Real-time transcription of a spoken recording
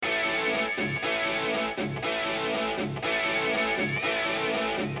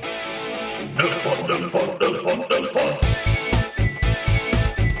And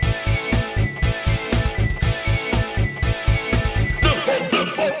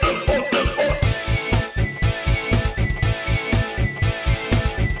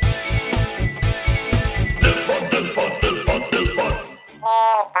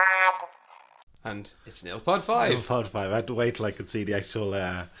it's Nilpod 5. Nilpod 5. I had to wait till I could see the actual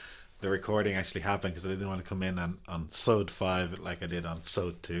the recording actually happen, because I didn't want to come in on Sode 5 like I did on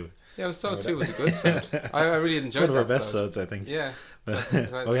Sode 2. Yeah, Sode 2 was a good Sode. I really enjoyed one of our that best Sode. Sodes, I think. Yeah. We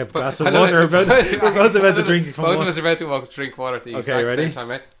have a glass of water. We're both about to drink. Both of us are about to drink water at the exact same time,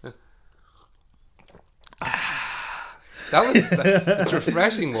 right? It's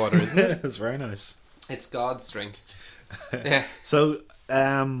refreshing water, isn't it? It's very nice. It's God's drink. Yeah. So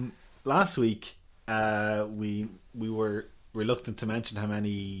last week we were reluctant to mention how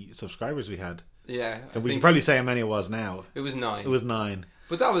many subscribers we had. Yeah. We can probably say how many it was now. It was 9. It was 9.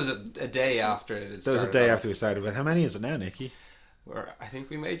 But that was a day after it started. That was a day after we started. But how many is it now, Nicky? I think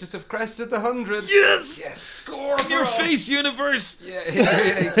we may just have crested the 100. Yes! Yes! Score for your us. face, universe! Yeah,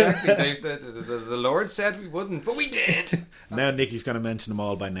 exactly. The Lord said we wouldn't, but we did. Now Nicky's going to mention them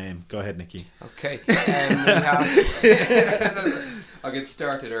all by name. Go ahead, Nicky. Okay. I'll get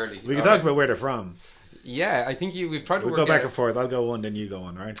started early. We can talk about where they're from. Yeah, I think we've tried to we'll work go back and forth. I'll go one, then you go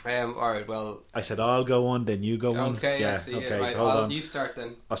one, right? Alright, well... I said I'll go one, then you go one. Okay, yeah, I see. Okay, right. so hold on. You start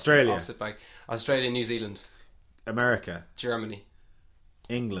then. Australia. I'll sit back. Australia, New Zealand. America. Germany.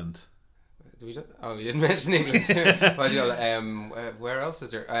 England. Did we you didn't mention England. Where else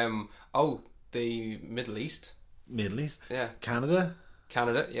is there? The Middle East. Middle East? Yeah. Canada,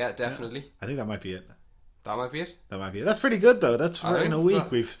 yeah, definitely. Yeah. I think that might be it. That might be it? That's pretty good, though. That's in a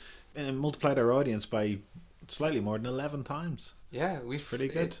week. We've multiplied our audience by slightly more than 11 times. Yeah, it's pretty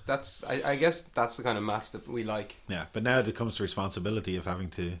good. I guess that's the kind of maths that we like. Yeah, but now it comes to responsibility of having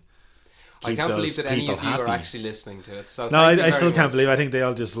to keep I can't believe that any of you happy. are actually listening to it. So no, I still can't believe. I think they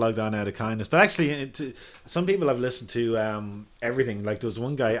all just logged on out of kindness. But actually, some people have listened to everything. Like there was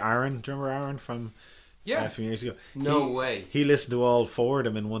one guy, Aaron. Do you remember Aaron from a few years ago? No way. He listened to all 4 of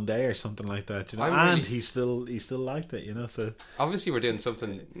them in one day or something like that. You know, and he still liked it. You know, so obviously we're doing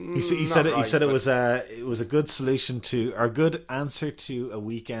something. He said it was a good solution to, or a good answer to a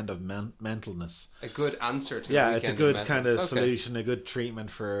weekend of mentalness. A good answer to it's a good kind of solution, a good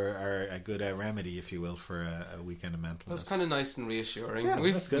treatment or a good remedy, if you will, for a weekend of mentalness. That's kind of nice and reassuring. Yeah,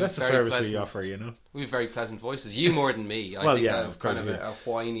 that's good. That's the service we offer, you know. We have very pleasant voices. You more than me. I think of course, kind of a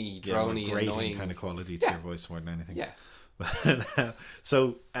whiny, drony, grating kind of quality to your voice more than anything. Yeah.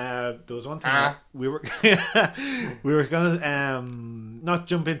 So there was one thing we were going to not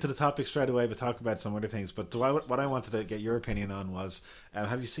jump into the topic straight away, but talk about some other things. But what I wanted to get your opinion on was,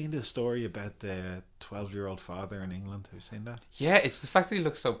 have you seen the story about the 12-year-old father in England? Have you seen that? Yeah, it's the fact that he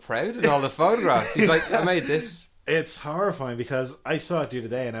looks so proud in all the photographs. He's like, I made this. It's horrifying because I saw it the other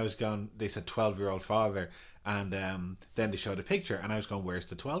day and I was going, they said 12-year-old father, and then they showed a picture and I was going, where's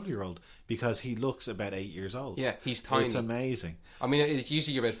the 12-year-old? Because he looks about 8 years old. Yeah, he's tiny. It's amazing. I mean, it's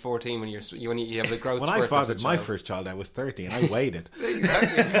usually you're about 14 when you have the growth. When I fathered my first child, I was 30 and I waited.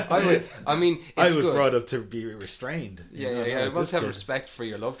 Exactly. I was brought up to be restrained. Yeah. You must have respect for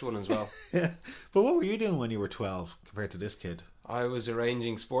your loved one as well. Yeah. But what were you doing when you were 12 compared to this kid? I was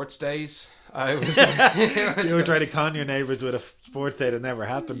arranging sports days. I was. You were trying to con your neighbours with a sports day that never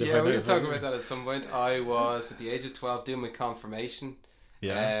happened. Yeah, we can talk about that at some point. I was at the age of 12 doing my confirmation.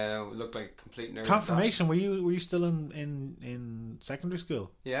 Yeah, looked like a complete nerd. Confirmation? Were you still in secondary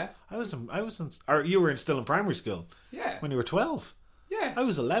school? Yeah, I was or you were still in primary school? Yeah, when you were 12. Yeah, I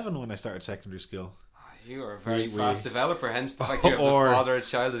was 11 when I started secondary school. You are a very fast developer, hence the fact you have to father a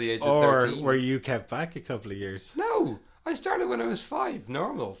child at the age of 13. Or were you kept back a couple of years? No. I started when I was 5,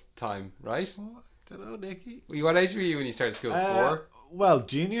 normal time, right? I don't know, Nicky. What age were you when you started school? 4? Well,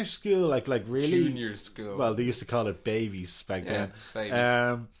 junior school, like really. Junior school. Well, they used to call it babies back then. Babies.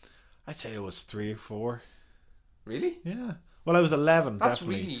 I'd say it was 3 or 4. Really? Yeah. Well, I was 11. That's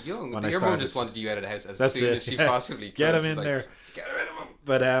definitely, really young. When Your mum just wanted you out of the house as soon as she possibly could. Get him in there. Get him in, Mum.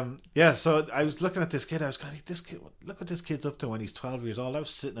 But so I was looking at this kid. I was going, this kid. Look what this kid's up to when he's 12 years old. I was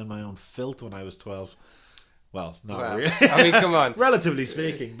sitting in my own filth when I was 12. Well, not really. I mean, come on. Relatively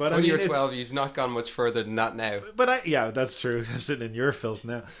speaking, but when you were 12, you've not gone much further than that now. But that's true. I'm sitting in your filth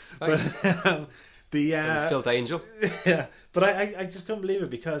now. Thanks. But the filth angel. Yeah, but I just couldn't believe it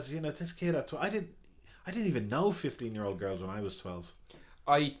because this kid at 12, I didn't even know 15-year-old girls when I was 12.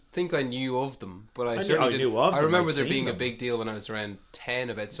 I think I knew of them, but I remember there being a big deal when I was around 10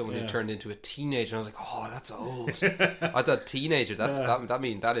 about someone who turned into a teenager. And I was like, oh, that's old. I thought teenager. That's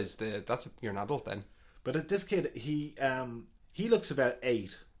you're an adult then. But this kid, he looks about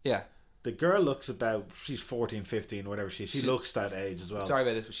 8. Yeah. the girl looks about, she's 14, 15, whatever she looks that age as well. Sorry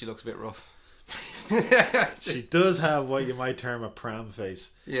about this, but she looks a bit rough. She does have what you might term a pram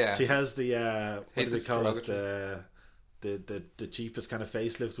face. Yeah. She has the what do they call it? The cheapest kind of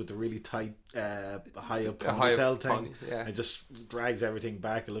facelift with the really tight high up ponytail thing. Yeah. And just drags everything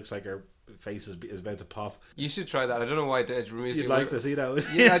back. It looks like her face is about to pop. You should try that. I don't know why it removes. You'd like to see that?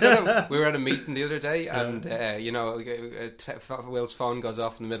 Yeah, I don't know. We were at a meeting the other day, and Will's phone goes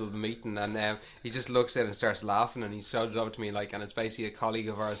off in the middle of the meeting, and he just looks in and starts laughing, and he shouts up to me and it's basically a colleague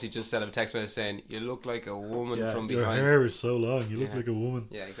of ours. He just sent a text message saying, "You look like a woman from behind. Your hair is so long. You look like a woman."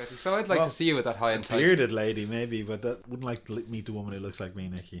 Yeah, exactly. So I'd like to see you with that high and tight. Bearded lady, maybe, but that wouldn't like to meet the woman who looks like me,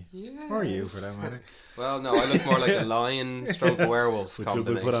 Nicky. Yeah. Or you, for that matter. Well, no, I look more like a lion stroke werewolf which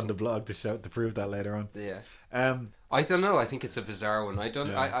combination. We'll put on the blog to prove that later on. Yeah. I don't know. I think it's a bizarre one.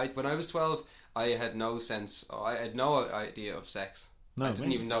 I when I was 12, I had no sense. I had no idea of sex. No, I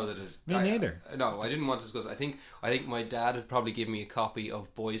didn't even know that it. Me neither. No, I didn't want to discuss. I think my dad had probably given me a copy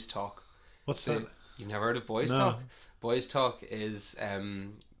of Boys Talk. What's that? You've never heard of Boys Talk? Boys Talk is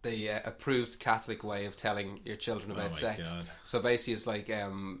the approved Catholic way of telling your children about sex. God. So basically, it's like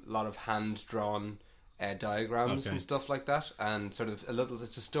a lot of hand drawn diagrams and stuff like that, and sort of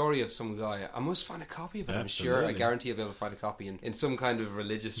it's a story of some guy. I must find a copy of it. Absolutely. I'm sure. I guarantee I'll be able to find a copy in some kind of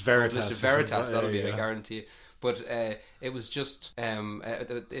religious Veritas. That'll be it, I guarantee it. But it was just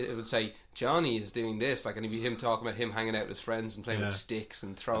it would say Johnny is doing this, and it'd be him talking about him hanging out with his friends and playing with sticks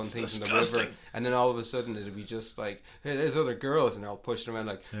and throwing things in the river, and then all of a sudden it'd be just like, hey, there's other girls, and they're all pushing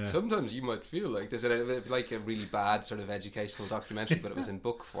around sometimes you might feel like this. It'd be like a really bad sort of educational documentary, but it was in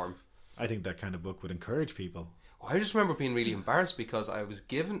book form. I think that kind of book would encourage people. I just remember being really embarrassed because I wasn't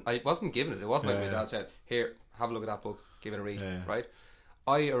given it. It wasn't like my dad said, "Here, have a look at that book, give it a read." Right?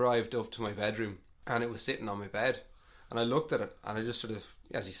 I arrived up to my bedroom and it was sitting on my bed, and I looked at it and I just sort of,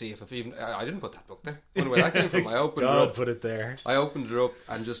 as you see, I didn't put that book there. I wonder where that came from. I opened it up. Put it there. I opened it up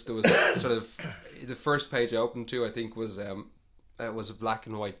and just there was sort of the first page I opened to, I think was a black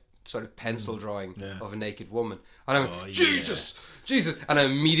and white sort of pencil drawing of a naked woman, and I went, Jesus, and I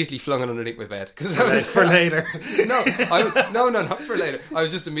immediately flung it underneath my bed because for later. No, not for later. I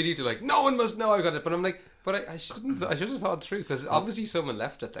was just immediately like, no one must know I got it, but I'm like, but I should have thought it through because obviously someone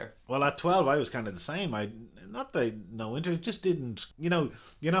left it there. Well, at 12, I was kind of the same. Just didn't.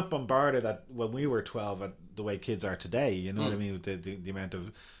 You're not bombarded at when we were 12 at the way kids are today. You know what I mean, with the amount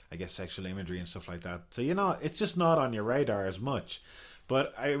of, I guess, sexual imagery and stuff like that. So it's just not on your radar as much.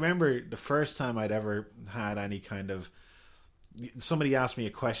 But I remember the first time I'd ever had any kind of... Somebody asked me a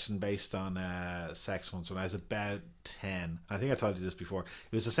question based on sex once when I was about 10. I think I told you this before.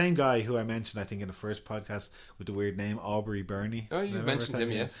 It was the same guy who I mentioned, I think, in the first podcast with the weird name, Aubrey Burney. Oh, you mentioned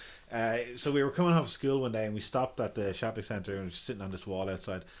him, yes. So we were coming home from school one day and we stopped at the shopping centre and we were sitting on this wall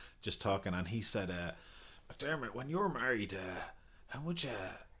outside just talking, and he said, McDermott, when you're married, how much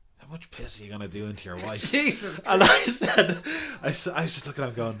piss are you going to do into your wife? Jesus Christ. And I said, I was just looking at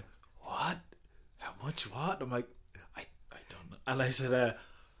him going, what? How much what? I'm like, I don't know. And I said,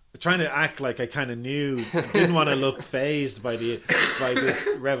 trying to act like I kind of knew, didn't want to look phased by this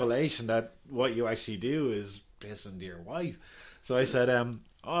revelation that what you actually do is piss into your wife. So I said,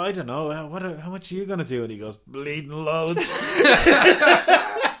 I don't know, how much are you going to do? And he goes, bleeding loads.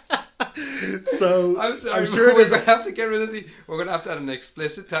 So I'm sure we're going to have to get rid of we're going to have to add an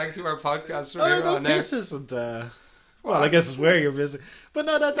explicit tag to our podcast from here on. This isn't. Well, I guess it's where you're visiting, but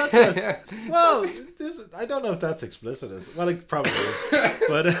no, that's well. I don't know if that's explicit. Well, it probably is,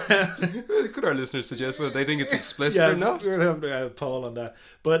 but could our listeners suggest whether they think it's explicit or not? We're going to have a poll on that,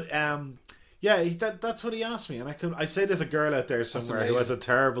 but that's what he asked me, and I'd say there's a girl out there somewhere who has a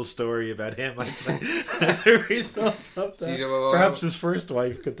terrible story about him. I'd say as a result of that. Perhaps his first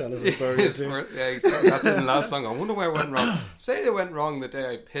wife could tell us a story too. Exactly. That didn't last long. I wonder where it went wrong. Say it went wrong the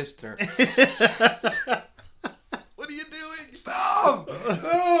day I pissed her. What are you doing? Stop!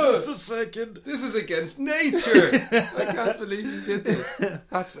 Just a second. This is against nature. I can't believe you did this.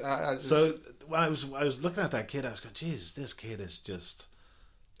 That's so when I was looking at that kid, I was going, "Jeez, this kid is just."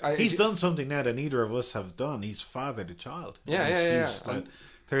 He's done something now that neither of us have done. He's fathered a child. He's about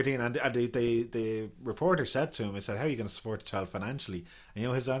 13, and the reporter said to him, "I said, how are you going to support a child financially?" And you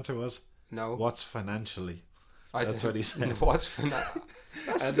know his answer was, "No. What's financially?" That's what he said. What's financially?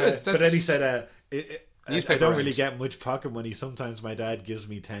 That's good. But then he said, I don't really get much pocket money. Sometimes my dad gives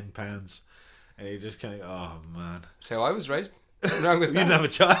me £10, and he just kind of, oh man. So I was raised. What's wrong with you that? didn't have a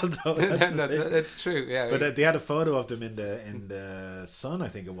child though. That's true. Yeah. But they had a photo of them in the Sun, I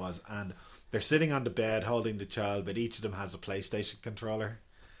think it was, and they're sitting on the bed holding the child, but each of them has a PlayStation controller.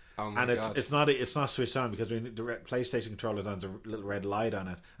 Oh my and God. it's not switched on because when the PlayStation controller's on, there's a little red light on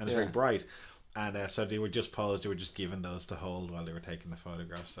it, and it's very bright. And so they were just posed. They were just given those to hold while they were taking the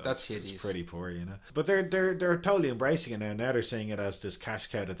photographs. So that's hideous. It's pretty poor, you know. But they're totally embracing it now. Now they're seeing it as this cash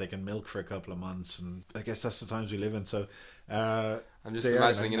cow that they can milk for a couple of months, and I guess that's the times we live in. So I'm just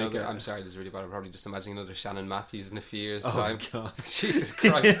imagining another. I'm sorry, this is really bad. I'm probably just imagining another Shannon Matthews in a few years' time. God. Jesus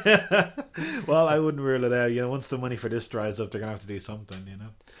Christ. Well, I wouldn't rule it out. You know, once the money for this dries up, they're gonna have to do something. You know.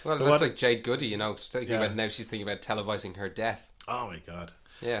 Well, so that's like Jade Goody. You know, thinking about now she's thinking about televising her death. Oh my God.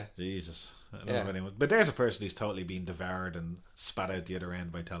 Yeah. Jesus. I don't know of anyone. But there's a person who's totally been devoured and spat out the other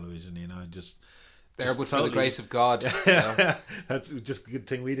end by television, you know, but totally, for the grace of God. That's just a good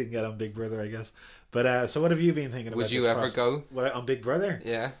thing we didn't get on Big Brother, I guess. But so what have you been thinking about? Would you ever go on Big Brother?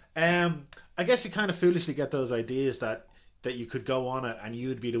 Yeah. I guess you kind of foolishly get those ideas that you could go on it and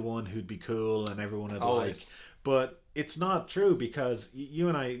you'd be the one who'd be cool and everyone would like. But it's not true, because you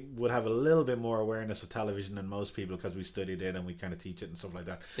and I would have a little bit more awareness of television than most people because we studied it and we kind of teach it and stuff like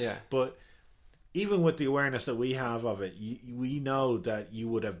that. Yeah. But even with the awareness that we have of it, we know that you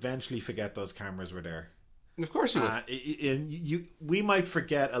would eventually forget those cameras were there. Of course you would. We might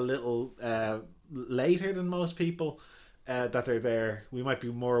forget a little later than most people that they're there. We might be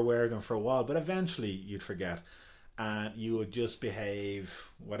more aware of them for a while, but eventually you'd forget. And you would just behave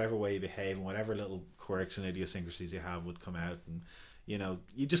whatever way you behave, and whatever little quirks and idiosyncrasies you have would come out. And, you know,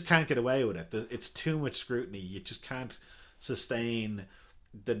 you just can't get away with it. It's too much scrutiny. You just can't sustain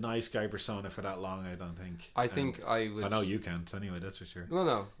the nice guy persona for that long, I don't think. I think I would. I know you can't anyway, that's for sure. Well,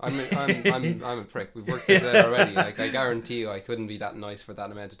 no, I'm a prick. We've worked this out already. Like, I guarantee you I couldn't be that nice for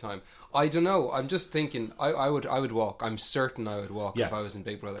that amount of time. I don't know, I'm just thinking I would walk. I'm certain I would walk if I was in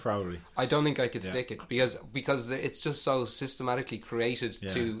Big Brother. Probably. I don't think I could stick it because it's just so systematically created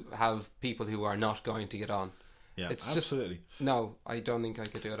to have people who are not going to get on. Yeah, it's absolutely. No, I don't think I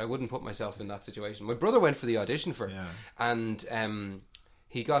could do it. I wouldn't put myself in that situation. My brother went for the audition for it, and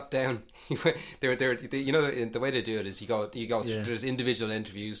he got down. You know, the way they do it is you go through, there's individual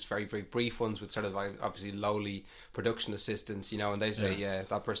interviews, very very brief ones with sort of obviously lowly production assistants, you know, and they say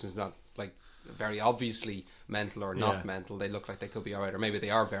that person's not like very obviously mental or not mental. They look like they could be alright, or maybe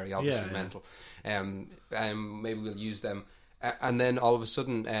they are very obviously mental. Maybe we'll use them. And then all of a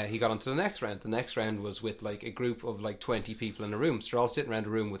sudden he got onto the next round. The next round was with like a group of like 20 people in a room. So they're all sitting around a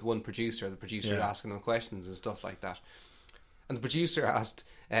room with one producer. The producer asking them questions and stuff like that. And the producer asked,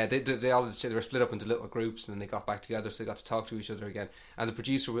 they were split up into little groups, and then they got back together, so they got to talk to each other again. And the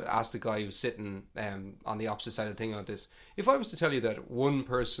producer asked the guy who was sitting on the opposite side of the thing on this, if I was to tell you that one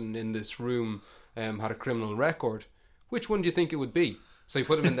person in this room had a criminal record, which one do you think it would be? So he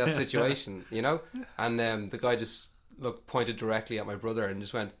put him in that situation, you know? And the guy just pointed directly at my brother and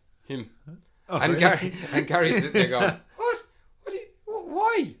just went, him. Oh, and really? Gary's sitting there going,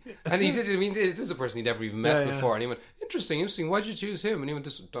 why? And he did. I mean, this is a person he'd never even met before, and he went, interesting. Why'd you choose him? And he went,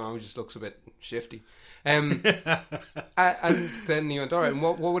 don't know, he just looks a bit shifty. And then he went, all right, and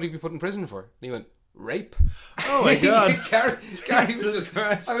what would he be put in prison for? And he went, rape. Oh my God. Gary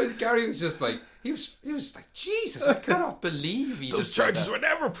was just like, he was like, Jesus, I cannot believe he those just charges were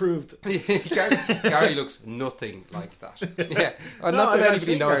never proved. Gary looks nothing like that. Yeah, not that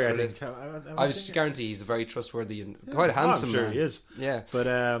anybody knows what it is. I just guarantee he's a very trustworthy and quite a handsome man. I'm sure man. he is. Yeah,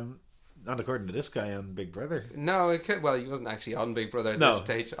 but not according to this guy on Big Brother. No, he wasn't actually on Big Brother at this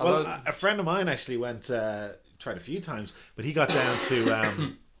stage. Well, a friend of mine actually went, tried a few times, but he got down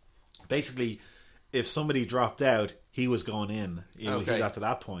to basically, if somebody dropped out, he was going in. He got to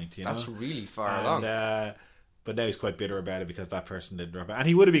that point. You know? That's really far along. But now he's quite bitter about it because that person did drop out, and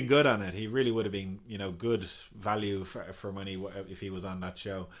he would have been good on it. He really would have been, you know, good value for money if he was on that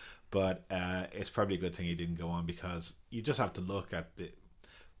show. But it's probably a good thing he didn't go on, because you just have to look at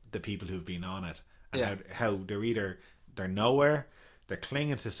the people who've been on it and how they're nowhere, they're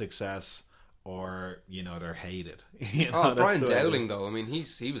clinging to success, or, you know, they're hated. You know, Brian Dowling, though, I mean,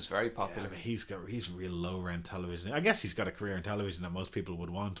 he was very popular. But he's real low rent television. I guess he's got a career in television that most people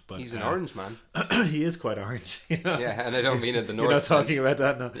would want, but he's an orange man. He is quite orange. You know? Yeah, and I don't mean it the north. You're not talking about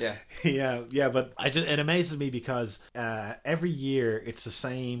that now. Yeah, yeah. But it amazes me because every year it's the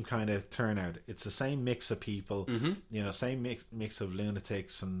same kind of turnout. It's the same mix of people. Mm-hmm. You know, same mix of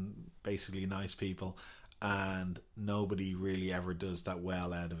lunatics and basically nice people, and nobody really ever does that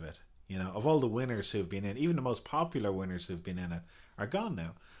well out of it. You know, of all the winners who've been in, even the most popular winners who've been in it are gone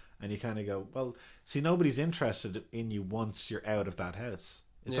now. And you kind of go, well, see, nobody's interested in you once you're out of that house.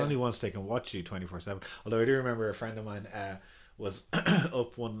 It's only once they can watch you 24/7. Although I do remember a friend of mine was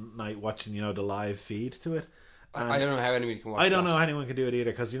up one night watching, you know, the live feed to it. I don't know how anyone can watch I don't know how anyone can do it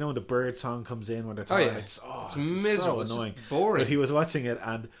either, because, you know, when the bird song comes in when they're talking, it's miserable, so annoying. It's boring. But he was watching it,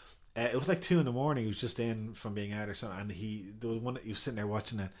 and It was like 2 a.m. He was just in from being out or something, and there was one. He was sitting there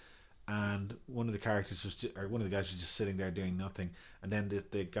watching it, and one of the characters one of the guys was just sitting there doing nothing, and then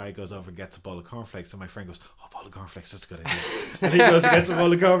the guy goes over and gets a bowl of cornflakes, and my friend goes, "Oh, bowl of cornflakes, that's a good idea." And he goes and gets a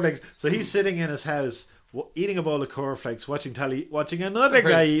bowl of cornflakes. So he's sitting in his house eating a bowl of cornflakes, watching telly, watching another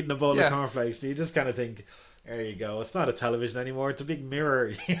guy eating a bowl of cornflakes, and you just kind of think, there you go. It's not a television anymore. It's a big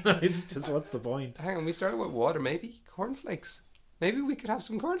mirror. It's just, what's the point? Hang on, we started with water, maybe cornflakes. Maybe we could have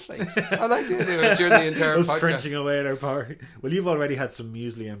some cornflakes. I like the idea of it during the entire podcast. Crunching away at our party. Well, you've already had some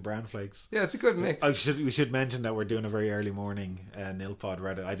muesli and bran flakes. Yeah, it's a good mix. We should mention that we're doing a very early morning nil pod.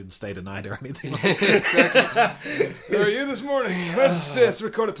 Right? I didn't stay the night or anything. Exactly. How are you this morning? Let's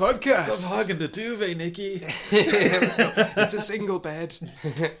record a podcast. Stop hogging the duvet, Nicky. It's a single bed.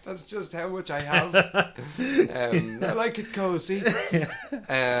 That's just how much I have. I like it cozy.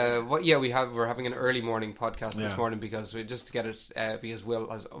 We're having an early morning podcast this morning because we just to get it. Because Will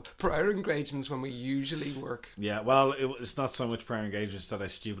has prior engagements when we usually work. Yeah, well, it's not so much prior engagements that I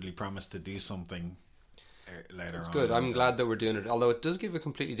stupidly promised to do something later on. It's good. I'm glad that we're doing it. Although it does give a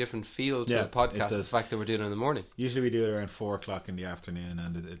completely different feel to the podcast, the fact that we're doing it in the morning. Usually we do it around 4 o'clock in the afternoon,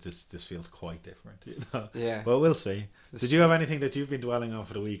 and it just feels quite different. You know? Yeah. But we'll see. Did you have anything that you've been dwelling on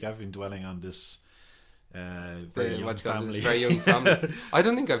for the week? I've been dwelling on this... very young family. I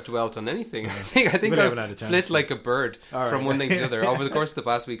don't think I've dwelt on anything. I think I've flit like a bird from one thing to the other. Over the course of the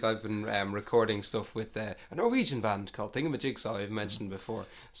past week, I've been recording stuff with a Norwegian band called Thingamajigsaw I've mentioned before.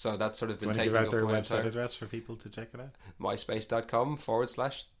 So that's sort of been taking up my give out their website address for people to check it out?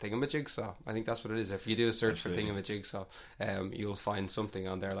 myspace.com/Thingamajigsaw. I think that's what it is. If you do a search for Thingamajigsaw, you'll find something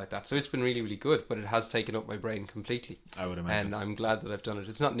on there like that. So it's been really, really good, but it has taken up my brain completely. I would imagine. And I'm glad that I've done it.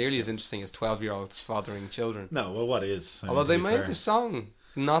 It's not nearly as interesting as 12-year-olds fathering children. No, well, what is? Although they may have a song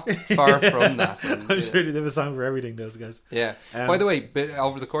not far from that. And, I'm sure they have a song for everything, those guys. Yeah. By the way,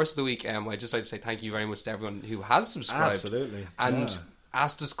 over the course of the week, I'd just like to say thank you very much to everyone who has subscribed. Absolutely. And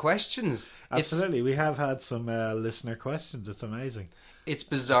asked us questions. Absolutely. We have had some listener questions. It's amazing. It's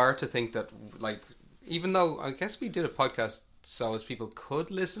bizarre to think that, like, even though I guess we did a podcast so as people could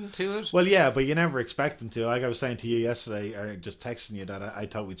listen to it. Well, yeah, but you never expect them to. Like I was saying to you yesterday, or just texting you, that I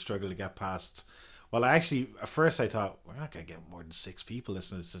thought we'd struggle to get past... Well, at first I thought, we're not going to get more than 6 people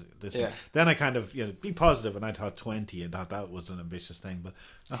listening to this. Yeah. Then I kind of, be positive, and I thought 20, and thought that was an ambitious thing. But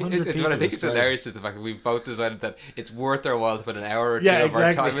 100 people what I think is hilarious is the fact that we've both decided that it's worth our while to put an hour or two of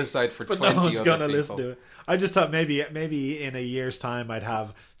our time aside for 20 other people. No one's going to listen to it. I just thought maybe in a year's time I'd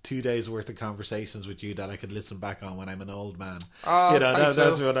have 2 days worth of conversations with you that I could listen back on when I'm an old man.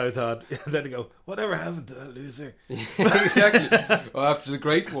 That's what I thought. Then I go, whatever happened to that loser? Exactly. Well, after the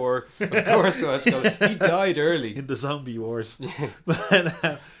Great War, of course, he died early in the zombie wars.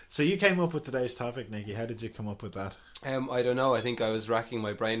 But, so you came up with today's topic, Nicky. How did you come up with that? I don't know. I think I was racking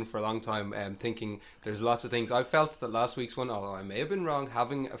my brain for a long time, thinking there's lots of things. I felt that last week's one, although I may have been wrong,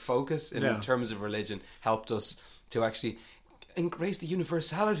 having a focus in terms of religion helped us to actually embrace the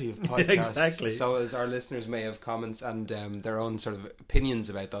universality of podcasts. Exactly. So as our listeners may have comments and their own sort of opinions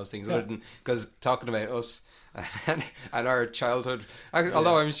about those things, because talking about us and our childhood,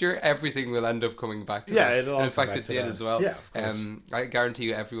 although I'm sure everything will end up coming back to that. It'll all in fact it did as well. Yeah, of course. I guarantee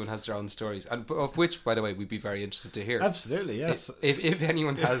you everyone has their own stories, and of which, by the way, we'd be very interested to hear. Absolutely, yes. If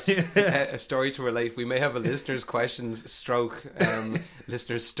anyone has a story to relate, we may have a listener's questions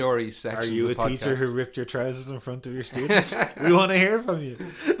listener's stories section. Are you of the a podcast. teacher who ripped your trousers in front of your students? We want to hear from you.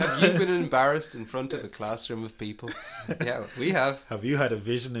 Have you been embarrassed in front of a classroom of people? Yeah, we have. Have you had a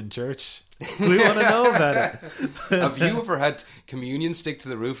vision in church? We want to know about it. Have you ever had communion stick to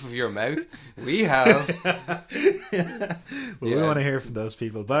the roof of your mouth? We have. We want to hear from those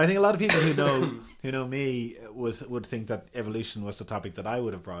people. But I think a lot of people who know me would think that evolution was the topic that I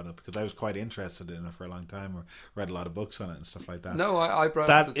would have brought up, because I was quite interested in it for a long time, or read a lot of books on it and stuff like that. No, I brought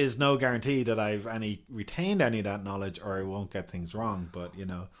that up is no guarantee that I've retained any of that knowledge, or I won't get things wrong. But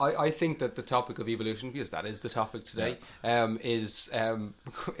I think that the topic of evolution, because that is the topic today, is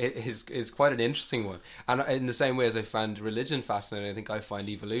quite an interesting one. And in the same way as I found religion fascinating, I think I find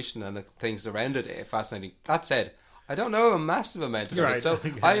evolution and the things around it fascinating. That said, I don't know a massive amount about it, so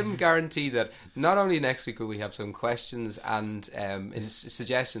I am guaranteed that not only next week will we have some questions and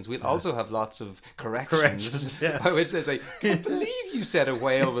suggestions, we'll also have lots of corrections. Yes. Which they say, I can't believe you said a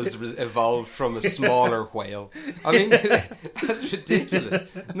whale was evolved from a smaller whale. I mean, that's ridiculous.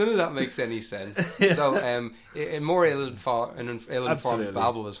 None of that makes any sense. So, more ill-informed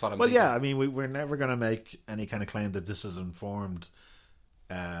babble is what I'm thinking. I mean, we're never going to make any kind of claim that this is informed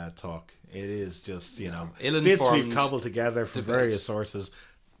talk. It is just, bits we've cobbled together from various sources.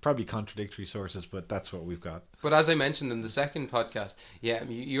 probably contradictory sources, but that's what we've got. But as I mentioned in the second podcast, yeah,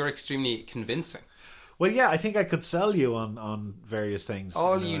 you're extremely convincing. Well, yeah, I think I could sell you on various things.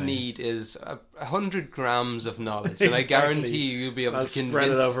 All you need is 100 grams of knowledge, and exactly. I guarantee you'll be able to convince.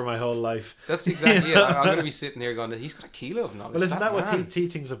 Spread it over my whole life. That's exactly it. I'm going to be sitting here going, he's got a kilo of knowledge. Well, isn't that what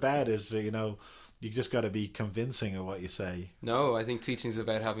teaching's about? Is you just got to be convincing of what you say. No, I think teaching's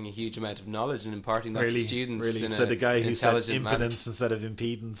about having a huge amount of knowledge and imparting that to students. Really, so the guy who said impedance instead of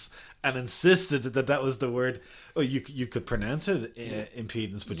impedance and insisted that was the word. Oh, you could pronounce it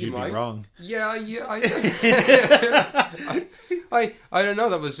impedance, but you'd be wrong. Yeah. I don't know.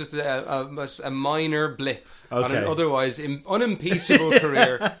 That was just a minor blip on an otherwise unimpeachable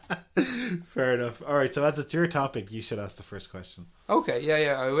career. Fair enough. All right, so as it's your topic, you should ask the first question. Okay,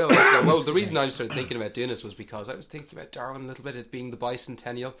 yeah, I will. Well, the reason I started thinking about doing this was because I was thinking about Darwin a little bit, it being the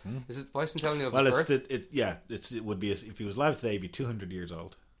bicentennial. Is it bicentennial of his birth? It would be, if he was alive today, he'd be 200 years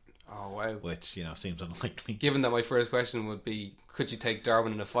old. Oh, wow. Which, seems unlikely. Given that my first question would be, could you take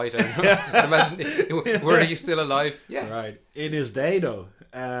Darwin in a fight? I'd imagine, were he still alive? Yeah. Right. In his day, though,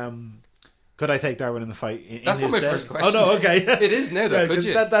 could I take Darwin in the fight? That's not my first question. Oh, no, okay. It is now, though, could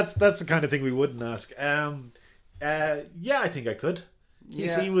you? That's the kind of thing we wouldn't ask. Yeah, I think I could.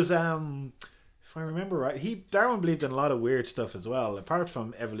 Yeah. He was, if I remember right, Darwin believed in a lot of weird stuff as well. Apart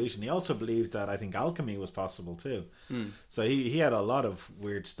from evolution, he also believed that I think alchemy was possible too. So he had a lot of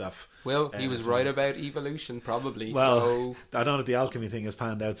weird stuff. Well, he was right about evolution, probably. Well, so I don't know if the alchemy thing has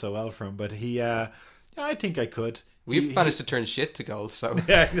panned out so well for him, but yeah, I think I could. We've managed to turn shit to gold, so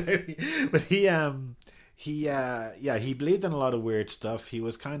yeah, but he believed in a lot of weird stuff. He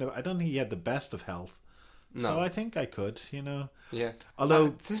was I don't think he had the best of health. No. So I think I could, Yeah.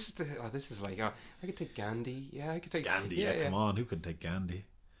 Although this is like I could take Gandhi. Yeah, I could take Gandhi. Yeah, come on, who could take Gandhi?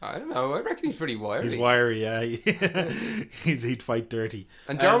 I don't know. I reckon he's pretty wiry. He's wiry, yeah. He'd fight dirty.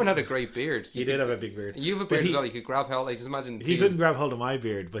 And Darwin had a great beard. He did have a big beard. You have a beard as well. You could grab hold. Just imagine. He couldn't grab hold of my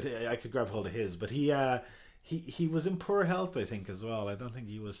beard, but I could grab hold of his. But he was in poor health, I think, as well. I don't think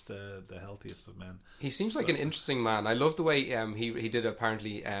he was the healthiest of men. He seems like an interesting man. I love the way he did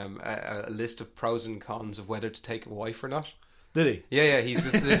apparently a list of pros and cons of whether to take a wife or not. Did he? Yeah.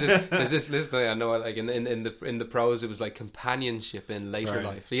 There's this list. I know, like in the pros, it was like companionship in later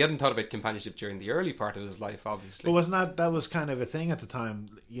life. He hadn't thought about companionship during the early part of his life, obviously. But wasn't that was kind of a thing at the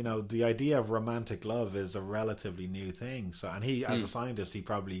time? The idea of romantic love is a relatively new thing. So, and he, as a scientist, he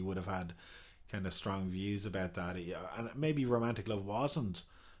probably would have had kind of strong views about that. And maybe romantic love wasn't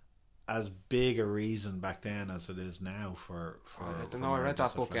as big a reason back then as it is now for I don't know. I read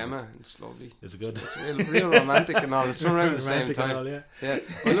that book, Emma, and slowly. Is it good? It's real romantic and all. It's from around the same time. All, yeah.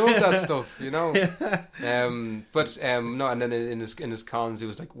 I love that stuff, no. And then in his cons, it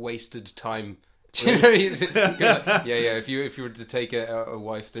was like wasted time. If you were to take a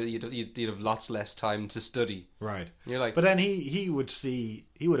wife, you'd have lots less time to study. Right. You're like, but then he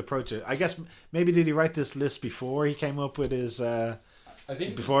would approach it. I guess maybe did he write this list before he came up with his? I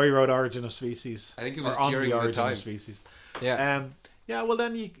think before he wrote Origin of Species. I think it was during the time. Of Species. Yeah. Well,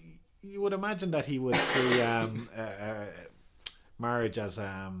 then you would imagine that he would see marriage as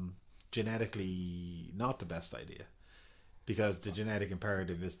genetically not the best idea, because the genetic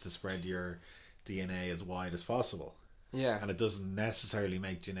imperative is to spread your DNA as wide as possible. Yeah. And it doesn't necessarily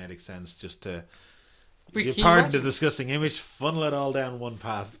make genetic sense just to, pardon the disgusting image, funnel it all down one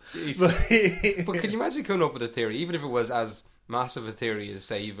path. But can you imagine coming up with a theory, even if it was as massive a theory as,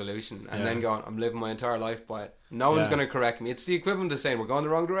 say, evolution, and then going, I'm living my entire life by it. No one's going to correct me. It's the equivalent of saying, we're going the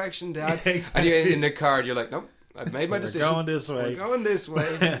wrong direction, Dad. Exactly. And you're in the car, you're like, nope, I've made my decision. We're going this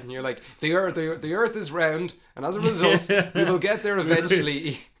way. And you're like, the earth is round, and as a result, we will get there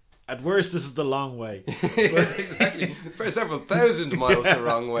eventually. At worst, this is the long way. Exactly. For several thousand miles the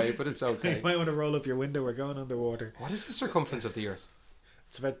wrong way, but it's okay. You might want to roll up your window. We're going underwater. What is the circumference of the Earth?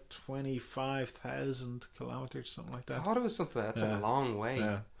 It's about 25,000 kilometers, something like that. I thought it was something that's a long way.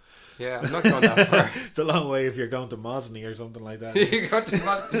 Yeah, I'm not going that far. It's a long way if you're going to Mosney or something like that. You go to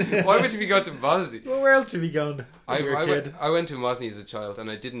Mosney? Why would you be going to Mosney? Well, where else would you be going? I went to Mosney as a child, and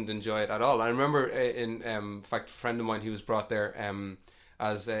I didn't enjoy it at all. I remember, in fact, a friend of mine who was brought there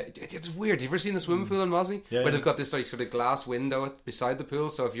as it's weird. Have you ever seen the swimming pool in Mosney? Yeah, where they've got this like sort of glass window beside the pool,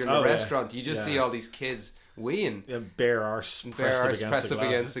 so if you're in a restaurant, you just see all these kids weeing. Bare arse pressed up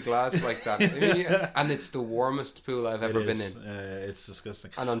against the glass like that. And it's the warmest pool I've ever been in. It's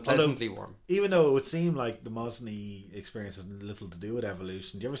disgusting. And unpleasantly warm. Even though it would seem like the Mosney experience has little to do with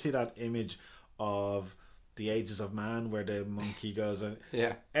evolution, do you ever see that image of The Ages of Man, where the monkey goes.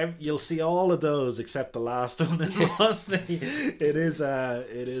 Yeah. You'll see all of those except the last one in Bosnia. It is.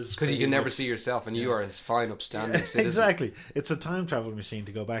 Because you can never see yourself, and you are a fine, upstanding citizen. Exactly. It's a time travel machine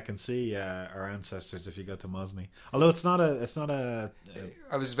to go back and see our ancestors if you go to Mosney. Although it's not a.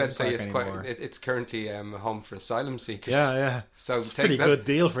 I was about to say it's currently a home for asylum seekers. Yeah. So it's a pretty good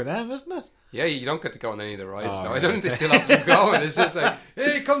deal for them, isn't it? Yeah, you don't get to go on any of the rides though. I don't think they still have them going. It's just like,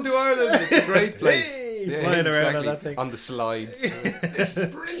 hey, come to Ireland. It's a great place. Hey, flying around on that thing. On the slides. This is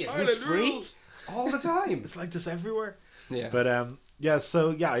brilliant. It's free all the time. It's like this everywhere. Yeah. But I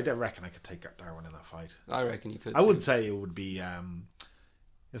reckon I could take Darwin in that fight. I reckon you could. I wouldn't say it would be.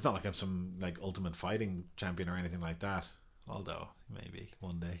 It's not like I'm some like ultimate fighting champion or anything like that. Although maybe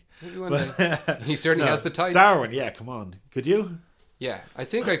one day. Maybe one day. He certainly has the tights. Darwin, yeah, come on. Could you? Yeah, I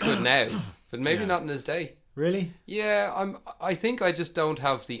think I could now, but maybe not in his day. Really? Yeah, I think I just don't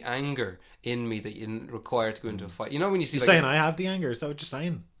have the anger in me that you require to go into a fight. You know when you see you're saying I have the anger? Is that what you're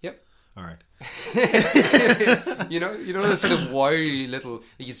saying? Yep. All right. you know the sort of wiry little.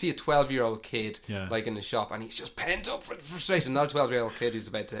 You can see a 12-year-old kid like in the shop, and he's just pent up for frustration. Not a 12-year-old kid who's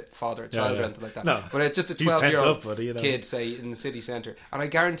about to father a child or anything like that. No, but just a 12-year-old kid, say in the city centre, and I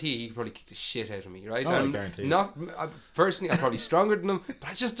guarantee he could probably kick the shit out of me. Right? I guarantee. Personally, I'm probably stronger than him, but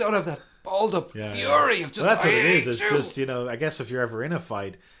I just don't have that balled up fury of just. Well, that's what it is. It's just I guess if you're ever in a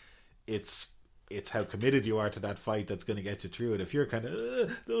fight, it's how committed you are to that fight that's going to get you through it. If you're kind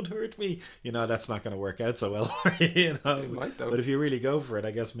of don't hurt me, that's not going to work out so well for you. It might though. But if you really go for it,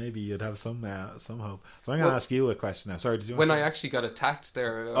 I guess maybe you'd have some hope. So I'm going to ask you a question now. Sorry, did you? When I actually got attacked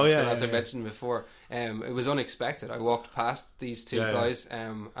there, as I mentioned before, it was unexpected. I walked past these two guys,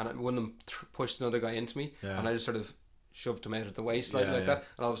 and one of them pushed another guy into me, and I just sort of shoved him out of the way slightly like that,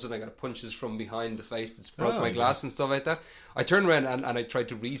 and all of a sudden I got punches from behind the face that broke my glass and stuff like that. I turned around and I tried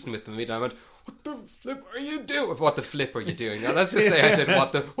to reason with them, and I went, "What the flip are you doing? What the flip are you doing?" Now let's just say I said,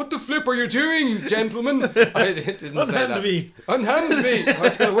 "What the flip are you doing, gentlemen?" I didn't say that. Unhand me. I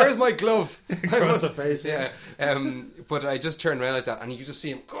was going, "Where's my glove?" Across the face. Yeah. But I just turned around like that, and you could just see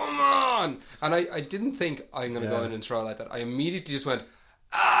him. Come on! And I didn't think I'm going to go in and throw like that. I immediately just went,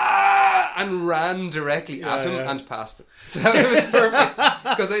 and ran directly at him and past him. So it was perfect,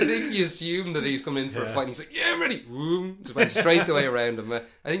 because I think he assumed that he's coming in for a fight, and he's like, "Yeah, I'm ready." Boom, just went straight the way around him.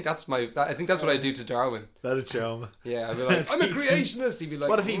 I think that's what I do to Darwin. That'd show him. Yeah, I'd be like, "I'm a creationist." He'd be like,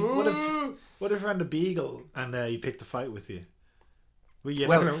 what if you're on the Beagle and he picked a fight with you?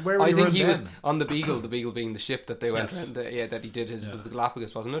 I think he was on the Beagle being the ship that they went around. That he did was the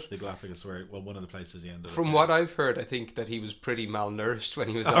Galapagos, wasn't it? The Galapagos were one of the places he ended up. From what I've heard, I think that he was pretty malnourished when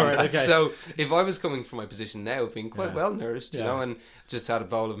he was on that. Okay. So if I was coming from my position now, being quite well nourished, and just had a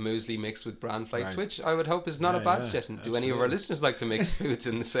bowl of muesli mixed with bran flakes, which I would hope is not a bad suggestion. Do any of our listeners like to mix foods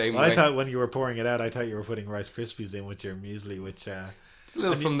in the same way? I thought when you were pouring it out, I thought you were putting Rice Krispies in with your muesli, which... It's a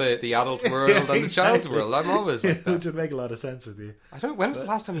little from the adult world and the child world. I'm always like that. Which would make a lot of sense with you. When was the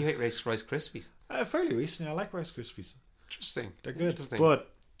last time you ate Rice Krispies? Fairly recently. I like Rice Krispies. Interesting. They're good. But,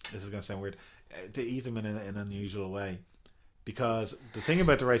 this is going to sound weird, to eat them in an unusual way. Because the thing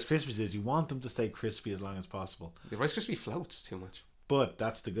about the Rice Krispies is you want them to stay crispy as long as possible. The Rice Krispie floats too much. But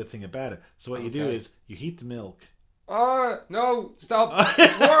that's the good thing about it. So what you do is you heat the milk. Oh, no, stop.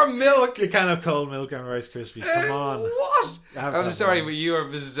 Warm milk. You can't have cold milk on Rice Krispies. Come on. What? I'm sorry, but you are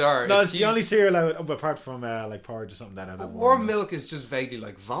bizarre. No, it's the only cereal I would, apart from like porridge or something that I have. Warm milk is just vaguely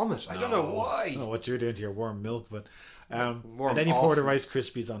like vomit. I don't know why. I don't know what you're doing to your warm milk, but and then you pour the Rice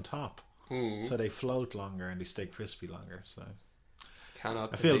Krispies on top. So they float longer and they stay crispy longer. So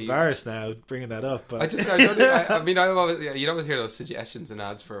I feel embarrassed now bringing that up, but I mean, I always, you always hear those suggestions and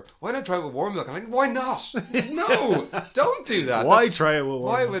ads for why not try it with warm milk? I'm like, why not? No, don't do that. Why try it with warm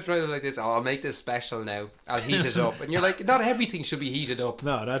milk? Why would try it like this? Oh, I'll make this special now. I'll heat it up, and you're like, not everything should be heated up.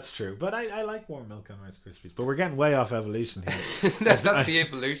 No, that's true. But I like warm milk on Rice Krispies. But we're getting way off evolution here. That's the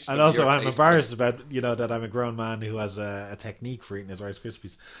evolution. And also, I'm embarrassed about that I'm a grown man who has a technique for eating his Rice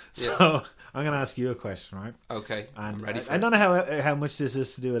Krispies. So I'm going to ask you a question, right? Okay, and I'm ready for I don't know how much this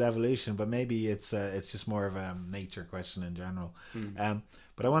is to do with evolution, but maybe it's just more of a nature question in general.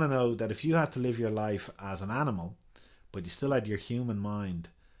 But I want to know that if you had to live your life as an animal, but you still had your human mind,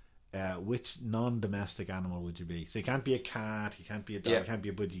 which non-domestic animal would you be? So you can't be a cat, you can't be a dog, you can't be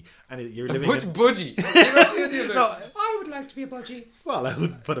a budgie. And you're living budgie. No, I would like to be a budgie. Well, I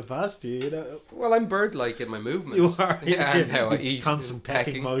wouldn't put it past you. Well, I'm bird-like in my movements. You are. Yeah, and how I eat. Constant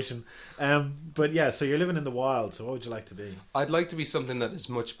pecking motion. But yeah, so you're living in the wild. So what would you like to be? I'd like to be something that is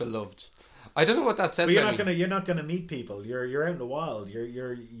much beloved. I don't know what that says. But you're not gonna meet people. You're out in the wild.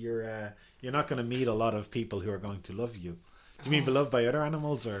 You're not gonna meet a lot of people who are going to love you. Do you mean beloved by other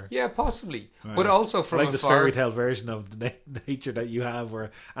animals, or? Yeah, possibly. Right. But also from I like this afar. fairy tale version of the nature that you have,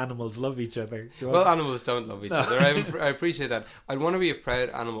 where animals love each other. Well, animals don't love each other. I appreciate that. I'd want to be a proud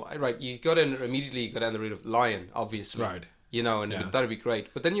animal. Right, you go down immediately. You go down the route of lion, obviously. Right. You know, and that'd be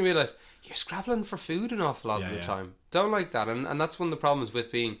great. But then you realise you're scrabbling for food an awful lot of the time. Don't like that, and that's one of the problems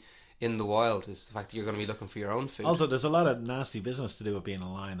with being in the wild, is the fact that you're going to be looking for your own food. Also, there's a lot of nasty business to do with being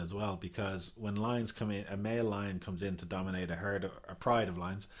a lion as well, because when lions come in, a male lion comes in to dominate a herd, a pride of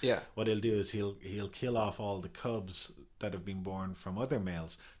lions. Yeah. What he'll do is he'll kill off all the cubs that have been born from other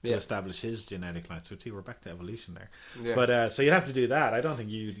males to establish his genetic line. So, we're back to evolution there. Yeah. But so you'd have to do that. I don't think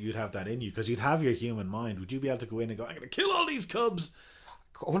you'd have that in you, because you'd have your human mind. Would you be able to go in and go, I'm going to kill all these cubs?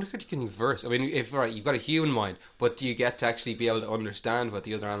 I wonder if you can converse. I mean, if you've got a human mind, but do you get to actually be able to understand what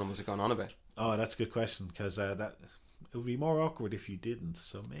the other animals are going on about? Oh, that's a good question, because that it would be more awkward if you didn't.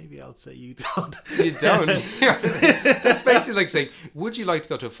 So maybe I'll say you don't. You don't. That's basically like saying, would you like to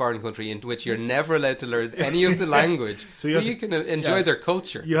go to a foreign country into which you're never allowed to learn any of the language, so you can enjoy their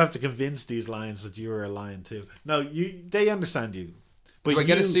culture? You have to convince these lions that you are a lion too. No, they understand you. But do I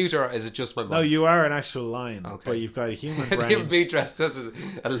get a suit, or is it just my mind? No, you are an actual lion, but you've got a human brain. You be dressed as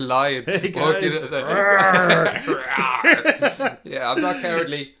a lion. Hey guys. Yeah, I'm not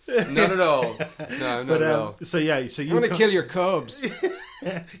cowardly. Not at all. No, not at all. So you want to kill your cubs. You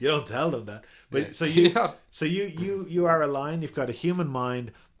don't tell them that. But you are a lion. You've got a human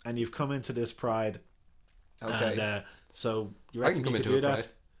mind, and you've come into this pride. Okay. And, so you I can come into a pride.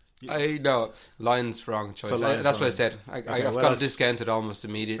 I know, lion's wrong choice. That's what I said. I've got it discounted almost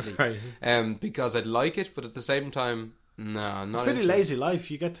immediately, right. Because I'd like it, but at the same time, no, not. It's pretty lazy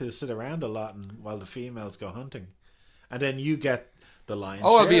life. You get to sit around a lot, and while the females go hunting, and then you get the lion.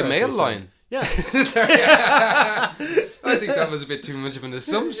 Oh, I'll be a male lion. Yeah. Sorry. I think that was a bit too much of an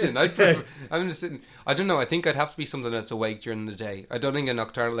assumption. I'm just sitting. I don't know. I think I'd have to be something that's awake during the day. I don't think a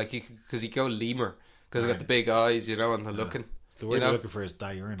nocturnal, like because you go lemur, because I got the big eyes, and the looking. The word you're looking for is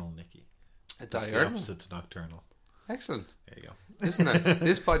diurnal, Nicky. Diurnal? The opposite to nocturnal. Excellent. There you go. Isn't it?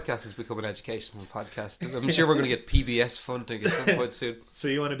 This podcast has become an educational podcast. I'm sure we're going to get PBS funding at some point soon. So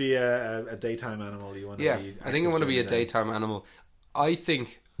you want to be a daytime animal? You want to be I think I want to be a daytime animal. I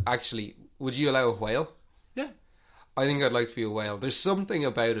think, actually, would you allow a whale? Yeah. I think I'd like to be a whale. There's something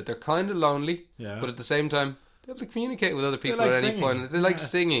about it. They're kind of lonely, but at the same time, they have to communicate with other people at any point. They like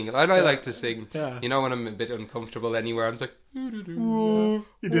singing, and I like to sing. Yeah. When I'm a bit uncomfortable anywhere, I'm just like, you do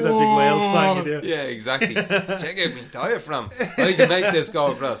that big whale song, you do. Yeah, exactly. Check out my diaphragm. I can make this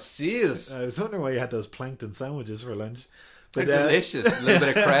go across seas. I was wondering why you had those plankton sandwiches for lunch. But, they're delicious. A little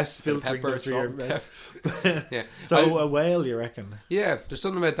bit of cress, pepper, salt, pepper. Yeah. So a whale, you reckon? Yeah, there's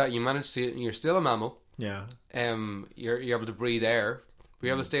something about that. You manage to. You're still a mammal. Yeah. You're able to breathe air. Be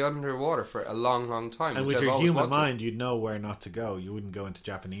able to stay underwater for a long, long time. And with your human mind, you'd know where not to go. You wouldn't go into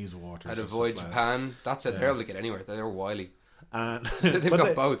Japanese waters. I'd avoid Japan. That's it. They're able to get anywhere. They're wily. And they've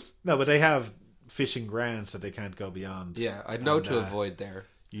got boats. No, but they have fishing grounds that they can't go beyond. Yeah, I'd know to avoid there.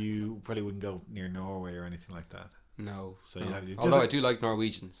 You probably wouldn't go near Norway or anything like that. No. So although I do like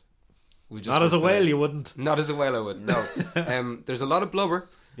Norwegians. Not as a whale, you wouldn't. Not as a whale, I wouldn't. No. There's a lot of blubber.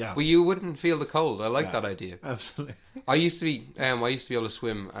 Yeah. But you wouldn't feel the cold. I like that idea. Absolutely. I used to be able to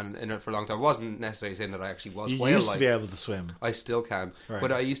swim in it for a long time. I wasn't necessarily saying that I actually was whale-like. You used to be able to swim. I still can. Right.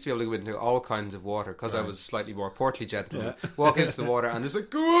 But I used to be able to go into all kinds of water because I was slightly more portly gentleman. Yeah. Walk into the water and it's like,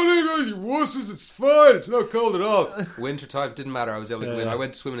 come on in guys, you wusses, it's fine, it's not cold at all. Winter time, didn't matter. I was able to go in. I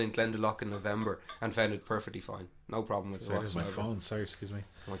went swimming in Glendalough in November and found it perfectly fine. No problem with it whatsoever. My phone. Sorry, excuse me.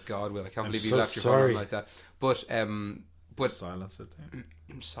 Oh my God, Will, I can't believe you left your phone like that. But silence it there.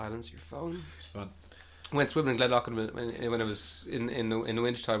 Silence your phone. Go on. I went swimming in Glenlock when I was in the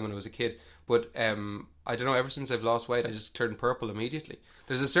winter time when I was a kid. But I don't know. Ever since I've lost weight, I just turned purple immediately.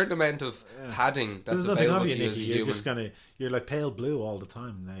 There's a certain amount of padding that's available to you as a human. You're like pale blue all the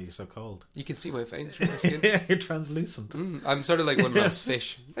time now. You're so cold. You can see my veins through my skin. Yeah, you're translucent. I'm sort of like one of those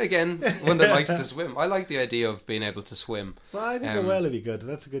fish. Again, one that likes to swim. I like the idea of being able to swim. Well, I think a whale would be good.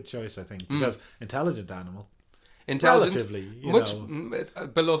 That's a good choice, I think, because intelligent animal. Relatively,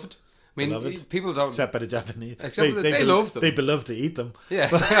 beloved. I mean, beloved. People don't. Except by the Japanese. Except they love them. They love to eat them. Yeah.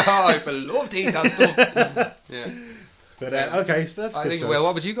 I love to eat that stuff. Yeah. But okay, so that's. I think. Choice. Well,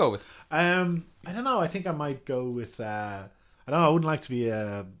 what would you go with? I don't know. I think I might go with. I don't know. I wouldn't like to be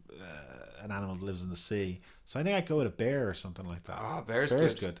an animal that lives in the sea, so I think I'd go with a bear or something like that. Bear's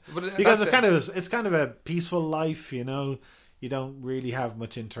good. But because it's kind of a peaceful life, You don't really have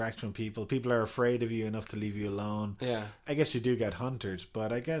much interaction with people. People are afraid of you enough to leave you alone. Yeah. I guess you do get hunted,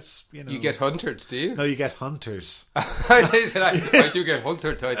 but I guess, you know. You get hunted, do you? No, you get hunters. I do get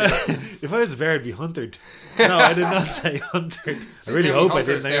hunted. I do. If I was a bear, I'd be hunted. No, I did not say hunted. I really hope I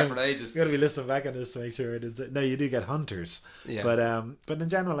didn't. There for ages. I'm going to be listening back on this to make sure I didn't say. No, you do get hunters. Yeah. But in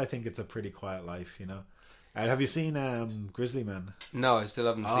general, I think it's a pretty quiet life, you know. Have you seen Grizzly Man? No, I still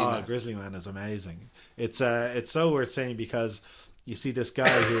haven't seen that. Grizzly Man is amazing. It's so worth saying because you see this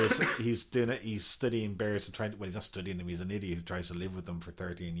guy he's studying bears and he's not studying them, he's an idiot who tries to live with them for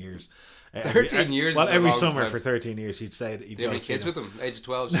 13 years. 13 years. Well, is every a long summer time. for 13 years he'd say Do you have any kids with them? Age of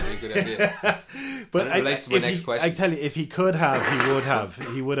 12 should be a good idea. But it relates to my next question. I tell you, if he could have,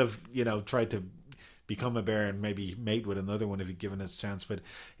 he would have, you know, tried to become a bear and maybe mate with another one if he'd given us a chance. But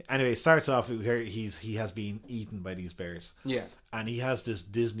anyway, it starts off where he has been eaten by these bears. Yeah. And he has this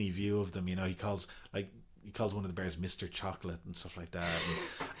Disney view of them, you know. He calls one of the bears Mr. Chocolate and stuff like that.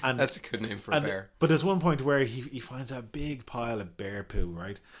 And that's a good name for a bear. But there's one point where he finds a big pile of bear poo,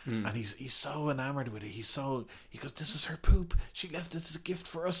 right? And he's so enamored with it. He goes, this is her poop. She left it as a gift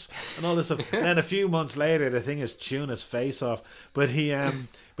for us, and all this stuff. And then a few months later, the thing is chewing his face off. But he had,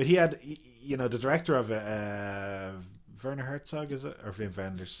 you know, the director of it, Werner Herzog, is it, or Wim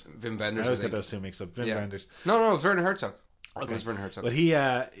Wenders? Wim Wenders. I always get those two mixed up. Wim Wenders. No, it's Werner Herzog. Okay. It was Werner Herzog. But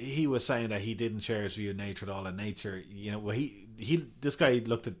he was saying that he didn't share his view of nature at all. And nature, you know, well, this guy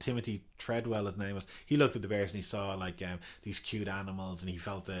looked at Timothy Treadwell, his name was. He looked at the bears and he saw like these cute animals, and he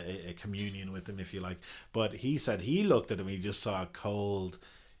felt a communion with them, if you like. But he said he looked at them, he just saw cold,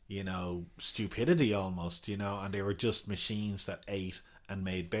 you know, stupidity almost, you know, and they were just machines that ate and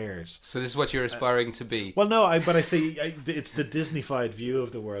made bears. So this is what you're aspiring to be. Well, no, but I see it's the Disneyfied view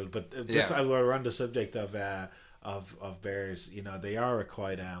of the world. But just while we're on the subject of bears, you know, they are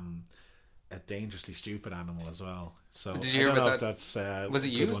quite a dangerously stupid animal as well. So did you hear about that? That's, was it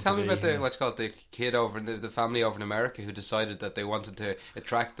you who was telling me about the kid over the family over in America who decided that they wanted to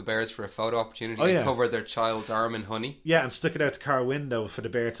attract the bears for a photo opportunity and cover their child's arm in honey? Yeah, and stuck it out the car window for the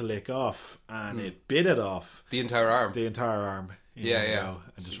bear to lick off, and it bit it off. The entire arm.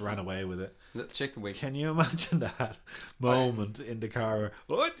 And just ran away with it. Little chicken wing. Can you imagine that moment in the car?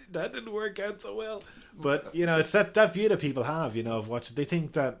 Oh, that didn't work out so well. But you know, it's that view that people have, you know, of watching. They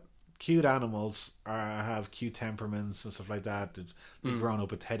think that cute animals have cute temperaments and stuff like that. They've grown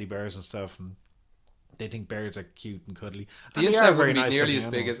up with teddy bears and stuff, and they think bears are cute and cuddly. The internet wouldn't be nearly as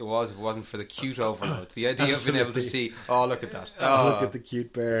big as it was if it wasn't for the cute overload. The idea of being able to see, look at that. Look at the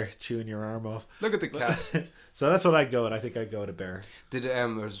cute bear chewing your arm off. Look at the cat. So that's what I'd go with. I think I'd go with a bear. There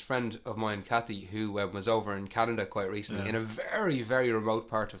was a friend of mine, Kathy, who was over in Canada quite recently, in a very, very remote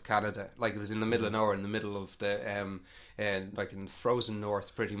part of Canada. Like, it was in the middle of nowhere, in the middle of the like in frozen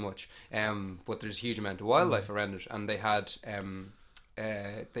north, pretty much. But there's a huge amount of wildlife around it, and they had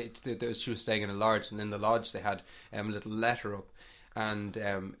she was staying in a lodge, and in the lodge they had a little letter up, and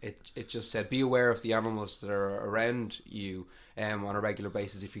it just said, be aware of the animals that are around you on a regular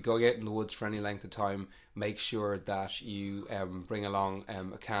basis. If you're going out in the woods for any length of time, make sure that you bring along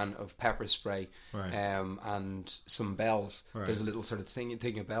a can of pepper spray, and some bells. There's a little sort of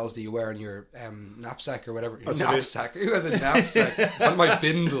thing of bells that you wear in your knapsack or whatever. Knapsack? Who has a knapsack? On my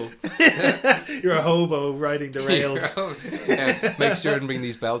bindle. You're a hobo riding the rails. Make sure and bring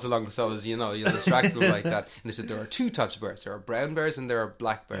these bells along so as, you know, you'll distract them like that. And they said there are two types of bears. There are brown bears and there are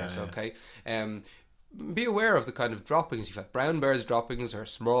black bears, okay? Be aware of the kind of droppings you've had. Brown bears' droppings are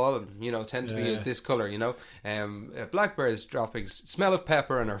small and, you know, tend to be this colour, you know. Black bears' droppings smell of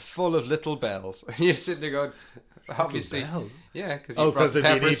pepper and are full of little bells. And you're sitting there going, obviously, because you brought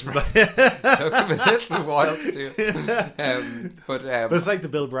pepper spray. Took him a little while to do it. But it's like the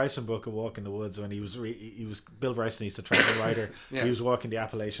Bill Bryson book, A Walk in the Woods, when he was Bill Bryson, he's a travel writer. He was walking the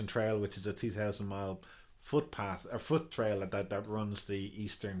Appalachian Trail, which is a 2,000-mile footpath or foot trail that runs the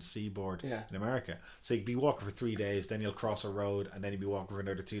eastern seaboard in America. So you'd be walking for 3 days, then you'll cross a road, and then you'd be walking for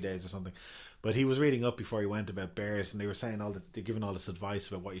another 2 days or something. But he was reading up before he went about bears, and they were saying they're giving all this advice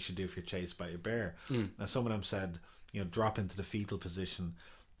about what you should do if you're chased by a bear. And some of them said, you know, drop into the fetal position,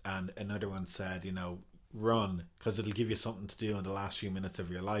 and another one said, you know, run, because it'll give you something to do in the last few minutes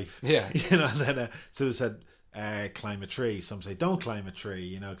of your life. You know, and then so it said, climb a tree. Some say don't climb a tree,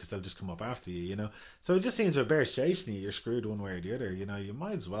 you know, because they'll just come up after you, you know. So it just seems if a bear's chasing you, you're screwed one way or the other. You know, you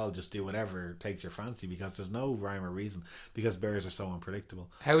might as well just do whatever takes your fancy, because there's no rhyme or reason, because bears are so unpredictable.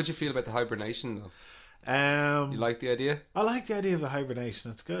 How would you feel about the hibernation though? You like the idea? I like the idea of the hibernation.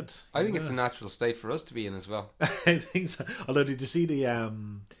 It's good. I think it's a natural state for us to be in as well. I think so. Although, did you see the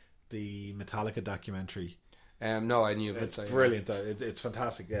Metallica documentary? No, I knew. It's brilliant. It's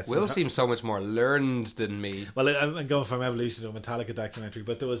fantastic. Yes. Will seems so much more learned than me. Well, I'm going from Evolution to a Metallica documentary,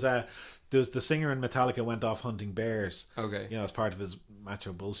 but there was the singer in Metallica went off hunting bears. Okay. As part of his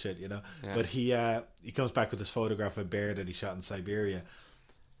macho bullshit, Yeah. But he comes back with this photograph of a bear that he shot in Siberia,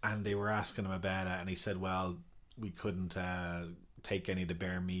 and they were asking him about it, and he said, "Well, we couldn't take any of the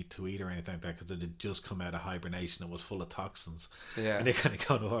bear meat to eat or anything like that because it had just come out of hibernation. It was full of toxins." Yeah. And they kind of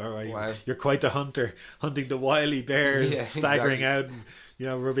go, "All right, wow. You're quite a hunter, hunting the wily bears, staggering out and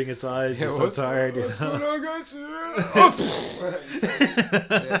rubbing its eyes. You're so tired." What's going on, guys?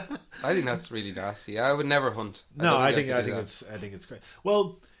 I think that's really nasty. I would never hunt. I think it's great.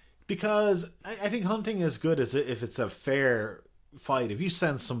 Well, because I think hunting is good as if it's a fair fight. If you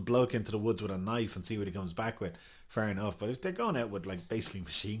send some bloke into the woods with a knife and see what he comes back with, fair enough. But if they're going out with basically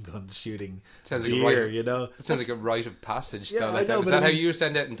machine guns shooting deer, it sounds like a rite of passage. Yeah, I know, is that how you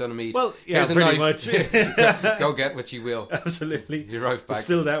send out in Dunamede? Well, yeah, pretty much. Go get what you will. Absolutely. You're right back. It's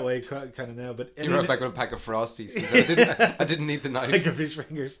still that way, kind of now. But you're right back with a pack of Frosties. I didn't need the knife. Like a fish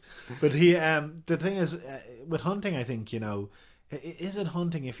fingers. But the thing is, with hunting, I think is it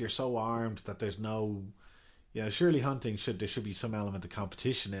hunting if you're so armed that there's no. Surely hunting there should be some element of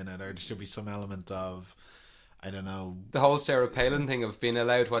competition in it, or there should be some element of, I don't know. The whole Sarah Palin thing of being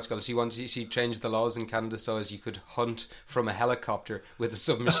allowed, she changed the laws in Canada so as you could hunt from a helicopter with a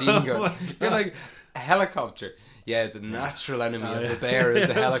submachine gun. You're like, a helicopter? Yeah, the natural enemy of the bear is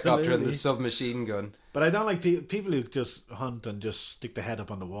a helicopter and the submachine gun. But I don't like people who just hunt and just stick the head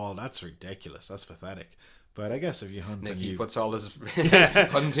up on the wall. That's ridiculous. That's pathetic. But I guess if you hunt, Nicky puts all his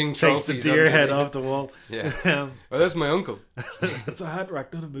hunting trophies, takes the deer head off the wall. Yeah, well, that's my uncle. It's a hat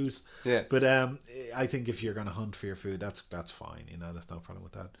rack, not a moose. Yeah, but I think if you're going to hunt for your food, that's fine. There's no problem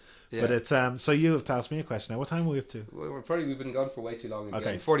with that. Yeah. But it's so you have to ask me a question now. What time are we up to? Well, we've been gone for way too long. Again.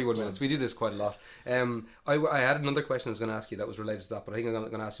 Okay, 41 minutes. We do this quite a lot. I had another question I was going to ask you that was related to that, but I think I'm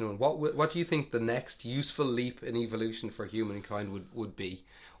going to ask you one. What do you think the next useful leap in evolution for humankind would be?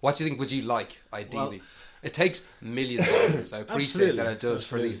 What do you think would you like ideally? Well, it takes millions of years. I appreciate that it does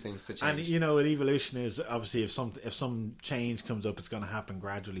for these things to change. And what evolution is, obviously, if some change comes up, it's going to happen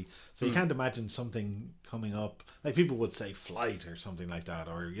gradually. So you can't imagine something coming up like people would say flight or something like that,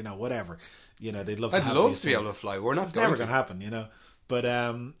 or whatever. They'd love. I'd love to be able to fly. We're not. It's never going to happen. But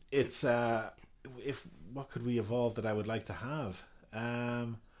it's what could we evolve that I would like to have? I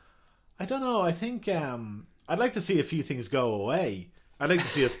don't know. I think I'd like to see a few things go away. I'd like to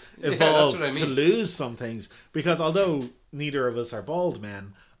see us evolve to lose some things, because although neither of us are bald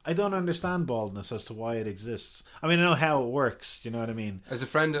men, I don't understand baldness as to why it exists. I mean, I know how it works. Do you know what I mean? As a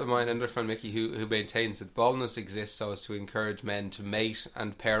friend of mine, another friend Mickey, who maintains that baldness exists so as to encourage men to mate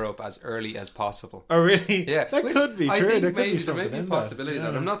and pair up as early as possible. Oh, really? Yeah, that could be true. There may be a possibility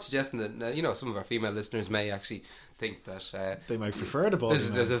that. I'm not suggesting that. Some of our female listeners may actually think that they might prefer the bald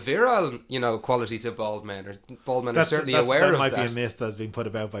men. There's a virile, quality to bald men, or bald men are certainly aware of that. That might be a myth that's been put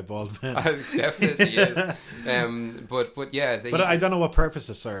about by bald men. Definitely is. But yeah, but I don't know what purpose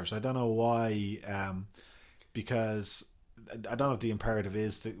it serves. I don't know why. Because I don't know if the imperative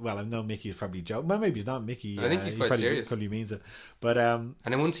is that. Well, I know Mickey is probably joking. Well, maybe it's not Mickey. I think he's quite serious. Probably means it. But and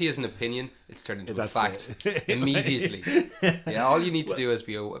then once he has an opinion, it's turned into a fact immediately. Yeah, all you need to do is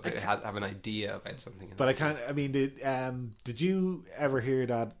have an idea about something. But I can't. I mean, did you ever hear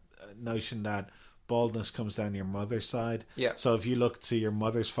that notion that baldness comes down your mother's side? Yeah. So if you look to your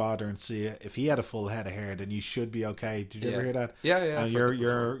mother's father and see if he had a full head of hair, then you should be okay. Did you ever hear that? Yeah, yeah. And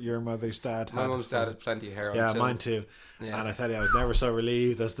your mother's dad. My mum's dad had plenty of hair. Yeah, mine too. Yeah. And I tell you, I was never so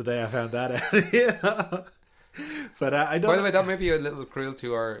relieved as the day I found that out. But I don't. By the way, that may be a little cruel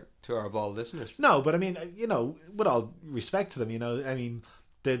to our bald listeners. No, but I mean, with all respect to them, I mean,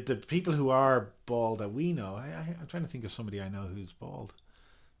 the people who are bald that we know, I'm trying to think of somebody I know who's bald.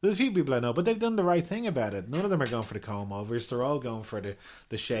 There's a few people I know, but they've done the right thing about it. None of them are going for the comb overs. They're all going for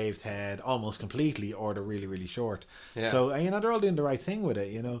the shaved head almost completely, or the really, really short. Yeah. So, they're all doing the right thing with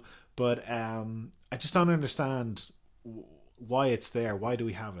it, But I just don't understand why it's there. Why do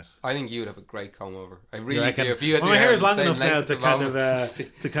we have it? I think you would have a great comb over. I really do. If you had my hair is long enough now to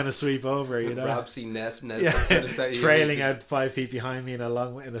kind of sweep over, Rabsy nest trailing out 5 feet behind me in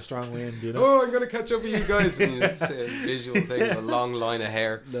a strong wind. Oh, I'm going to catch up with you guys. And you say a visual thing of a long line of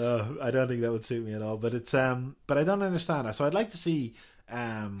hair. No, I don't think that would suit me at all. But it's but I don't understand that. So I'd like to see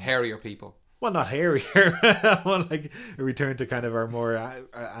hairier people. Well, not hairier. I want like a return to kind of our more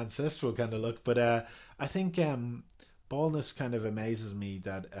ancestral kind of look. But I think baldness kind of amazes me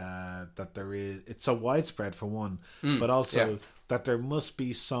that it's so widespread for one, but also that there must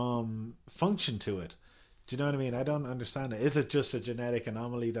be some function to it. Do you know what I mean? I don't understand it. Is it just a genetic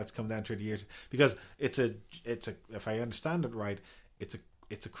anomaly that's come down through the years? Because it's a if I understand it right, it's a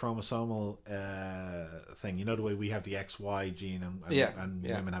chromosomal thing. You know the way we have the XY gene and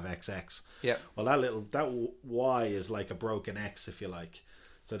women have XX. Yeah. Well, that Y is like a broken X, if you like.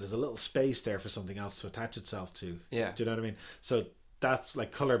 So there's a little space there for something else to attach itself to. Yeah. Do you know what I mean? So that's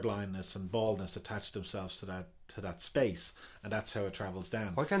like color blindness and baldness attach themselves to that space, and that's how it travels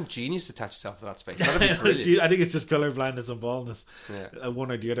down. Why can't genius attach itself to that space? That'd be brilliant. I think it's just color blindness and baldness. Yeah.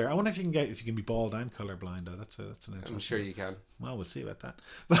 One or the other. I wonder if you can be bald and color blind though. That's an interesting. I'm sure you can. Well, we'll see about that.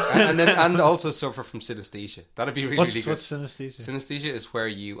 and also suffer from synesthesia. That'd be really good. What's synesthesia? Synesthesia is where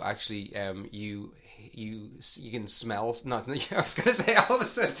you actually you can smell. No, I was going to say all of a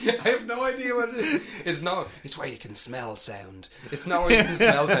sudden. I have no idea what it is. It's where you can smell sound. It's not where you can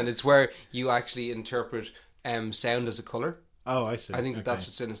smell sound. It's where you actually interpret sound as a color. Oh, I see. I think that's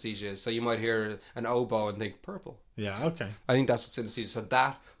what synesthesia is. So you might hear an oboe and think purple. Yeah. Okay. I think that's what synesthesia is. So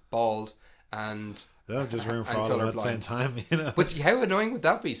that, bald, and there's room for all of it at the same time, you know. But how annoying would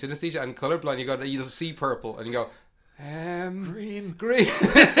that be? Synesthesia and colorblind. You'll see purple and you go, green.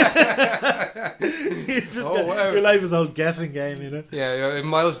 Wow. Your life is a whole guessing game, you know. Yeah,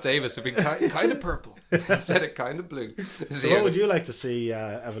 Miles Davis would be kind of purple instead of kind of blue. So what would you like to see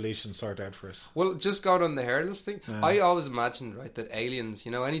evolution sort out for us? Well, just going on the hairless thing, I always imagined, right, that aliens,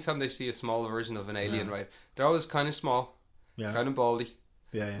 anytime they see a small version of an alien, right, they're always kind of small, kind of baldy.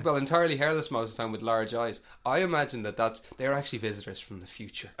 Yeah. Well, entirely hairless most of the time with large eyes. I imagine they're actually visitors from the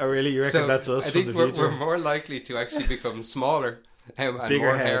future. Oh, really? You reckon that's us from the future? I think we're more likely to actually become smaller and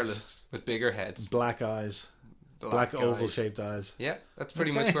more hairless with bigger heads. Black eyes. Black oval-shaped eyes. Yeah, that's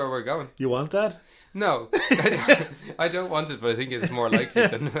pretty much where we're going. You want that? No, I don't want it, but I think it's more likely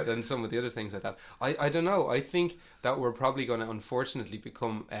than some of the other things like that. I don't know. I think that we're probably going to, unfortunately,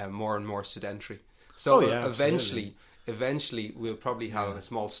 become more and more sedentary. So eventually we'll probably have a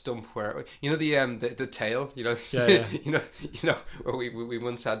small stump where the tail, where we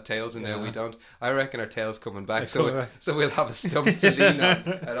once had tails and now we don't. I reckon our tail's coming back, so we'll have a stump to lean on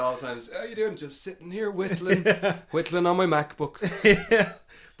at all times. How you doing? Just sitting here whittling on my MacBook. Yeah.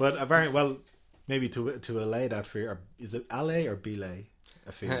 But apparently, maybe to allay that fear, is it allay or belay?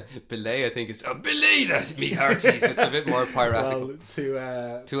 Belay, I think it's belay that me hearties. It's a bit more piratical.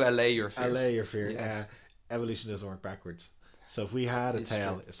 Well, to allay your fears. Allay your fear. Yes. Evolution doesn't work backwards. So if we had a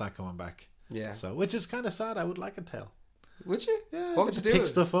tail, it's not coming back. Yeah. So which is kind of sad. I would like a tail. Would you? Yeah. What would you do? Pick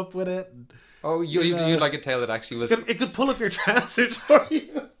stuff up with it. Oh, you'd like a tail that actually was. It could pull up your trousers for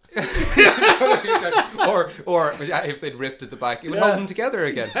you. or if they'd ripped at the back, it would hold them together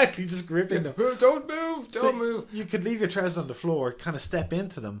again. Exactly, just gripping them. Don't move. You could leave your trousers on the floor, kind of step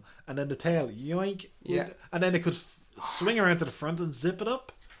into them, and then the tail, yoink. Yeah. And then it could swing around to the front and zip it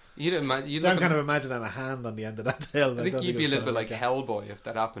up. I'm kind of imagining a hand on the end of that tail. I think you'd be a little bit like Hellboy if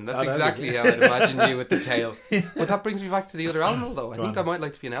that happened. That's exactly how I'd imagine you with the tail. But that brings me back to the other animal, though. I think I might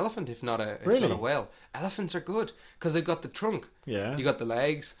like to be an elephant, if not a whale. Elephants are good because they've got the trunk. Yeah. You got the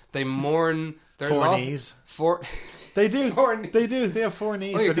legs. They mourn. Four knees. They do. They do. They have 4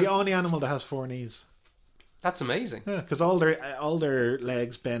 knees. They're the only animal that has 4 knees. That's amazing. Yeah, because all their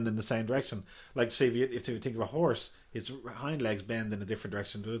legs bend in the same direction. Like, say, if you think of a horse, his hind legs bend in a different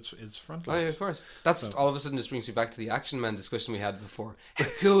direction to its front legs. Oh, yeah, of course. That's all of a sudden just brings me back to the Action Man discussion we had before. How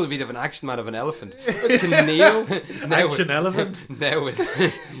cool would it be to have an Action Man of an elephant? It can kneel. Elephant?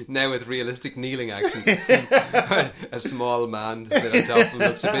 Now with realistic kneeling action. A small man to sit on top of him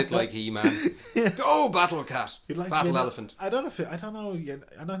looks a bit like He-Man. Go, Battle Cat! Battle Elephant. I don't know. I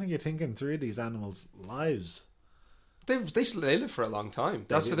don't think you're thinking through these animals' lives. They live for a long time.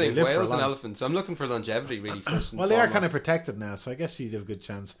 That's the thing. Whales and elephants. So I'm looking for longevity, really, first and foremost. They are kind of protected now, so I guess you'd have a good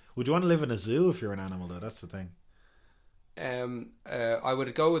chance. Would you want to live in a zoo if you're an animal, though? That's the thing. I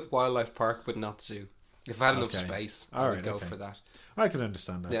would go with wildlife park, but not zoo. If I had enough space, I would go for that. I can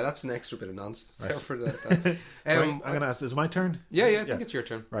understand that. Yeah, that's an extra bit of nonsense. Right. For that. I'm going to ask. Is it my turn? Yeah, I think it's your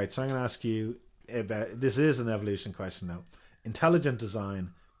turn. Right. So I'm going to ask you about. This is an evolution question now. Intelligent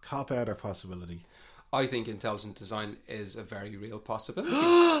design, cop out or possibility? I think intelligent design is a very real possibility.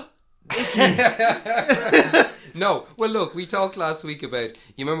 No, well, look, we talked last week about.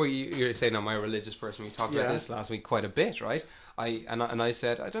 You remember you were saying I'm a religious person. We talked about this last week quite a bit, right? I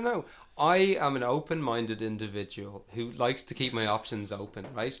said I don't know. I am an open-minded individual who likes to keep my options open,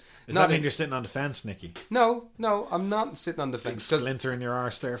 right? Does that mean you're sitting on the fence, Nicky? No, I'm not sitting on the fence. Big splinter in your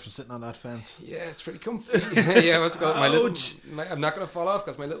arse there from sitting on that fence. Yeah, it's pretty comfy. Yeah, what's going? I'm not going to fall off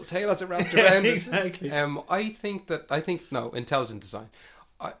because my little tail hasn't wrapped around it. Exactly. I think intelligent design.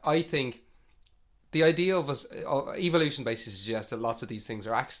 I think the idea of us evolution basically suggests that lots of these things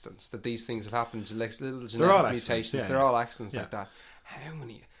are accidents, that these things have happened, like little genetic mutations. They're all accidents like that. How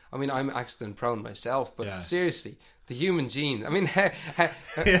many? I mean, I'm accident prone myself, but seriously, the human gene. I mean, how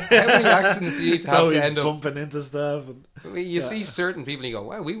many accidents do you need to have to end up bumping into stuff? I mean, you see certain people, and you go,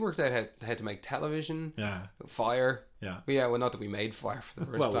 "Wow, we worked out how to make television, fire." Well, not that we made fire for the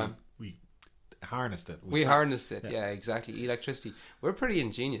first time. We harnessed it. We harnessed it. Yeah, exactly. Electricity. We're pretty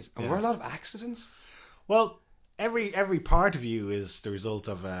ingenious, and we're a lot of accidents. Well, every part of you is the result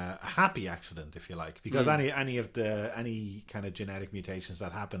of a happy accident, if you like, because any kind of genetic mutations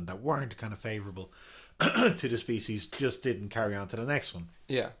that happened that weren't kind of favourable to the species just didn't carry on to the next one.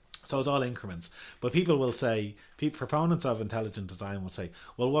 Yeah. So it's all increments. But people will say, proponents of intelligent design will say,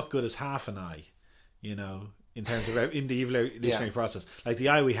 well, what good is half an eye? You know, in terms of in the evolutionary process, like the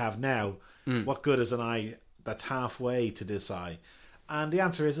eye we have now, what good is an eye that's halfway to this eye? And the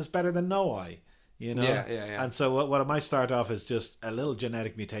answer is, it's better than no eye. You know, And so what it might start off as just a little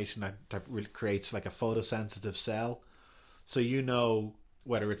genetic mutation that creates like a photosensitive cell, so you know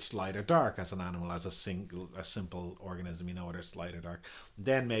whether it's light or dark as an animal, as a simple organism, you know whether it's light or dark.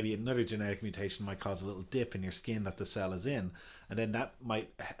 Then maybe another genetic mutation might cause a little dip in your skin that the cell is in, and then that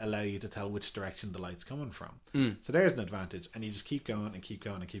might allow you to tell which direction the light's coming from. So there's an advantage, and you just keep going and keep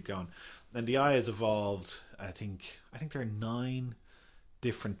going and keep going. And the eye has evolved. I think there are 9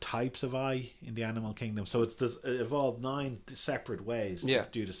 different types of eye in the animal kingdom, so it evolved 9 separate ways to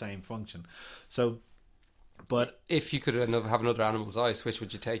do the same function. So, but if you could have another animal's eyes, which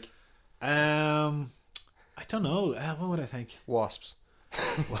would you take? I don't know. What would I think? Wasps.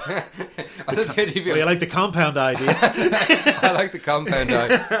 I don't you like the compound idea? I like the compound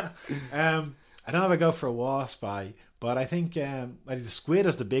eye. I don't know if I go for a wasp eye, but I think the squid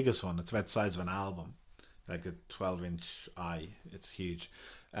is the biggest one. It's about the size of an album. Like a 12-inch eye. It's huge.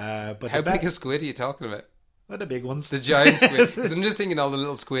 But how big a squid are you talking about? Well, the big ones. The giant squid. Because I'm just thinking all the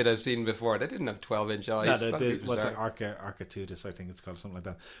little squid I've seen before. They didn't have 12-inch eyes. No, what's it? Architudis, I think it's called, something like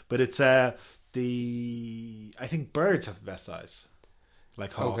that. But it's I think birds have the best eyes.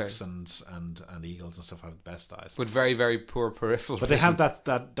 Like hawks and eagles and stuff have the best eyes. But very, very poor peripheral vision. But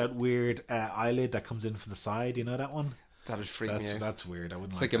they have that weird eyelid that comes in from the side. You know that one? That would freak me out. That's weird. I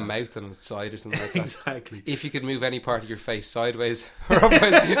wouldn't. It's like a mouth on its side or something like that. Exactly. If you could move any part of your face sideways or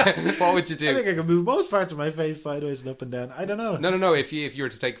upwards, what would you do? I think I could move most parts of my face sideways and up and down. I don't know. No. If you were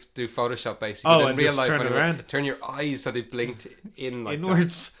to do Photoshop basically, and in real life, turn it around, turn your eyes so they blinked in like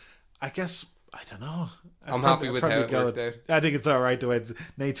inwards. That. I guess. I don't know. I'm happy with how it worked out. I think it's all right the way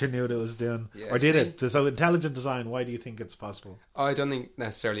nature knew what it was doing. Or did it? So intelligent design, why do you think it's possible? I don't think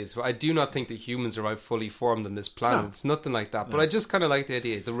necessarily it's... I do not think that humans are fully formed on this planet. No. It's nothing like that. No. But I just kind of like the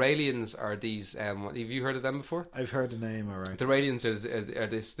idea. The Raelians are these... have you heard of them before? I've heard the name, all right. The Raelians are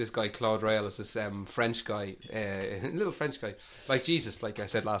this guy, Claude Rael, is this French guy, little French guy, like Jesus, like I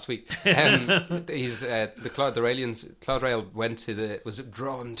said last week. He's the Raelians... Claude Rael was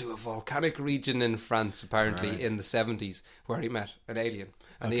drawn to a volcanic region in France, apparently, in the 70s, where he met an alien.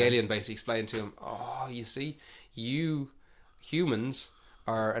 And the alien basically explained to him, you see, you humans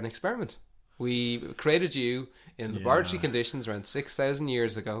are an experiment. We created you in laboratory conditions around 6,000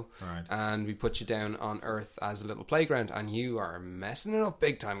 years ago, and we put you down on Earth as a little playground, and you are messing it up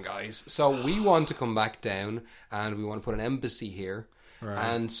big time, guys. So we want to come back down, and we want to put an embassy here.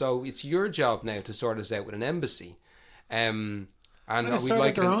 And so it's your job now to sort us out with an embassy. And we'd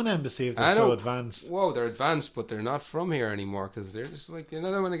like their own embassy if they're so advanced. Whoa, they're advanced, but they're not from here anymore because they're just like, they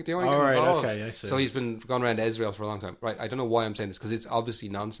want to get involved. Okay, I see. So he's been gone around Israel for a long time. Right, I don't know why I'm saying this because it's obviously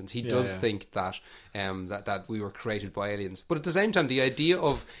nonsense. He does think that that we were created by aliens, but at the same time, the idea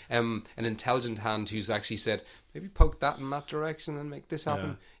of an intelligent hand who's actually said, maybe poke that in that direction and make this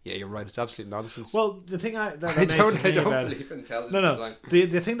happen. Yeah, you're right. It's absolute nonsense. Well, the thing I don't believe in intelligent design.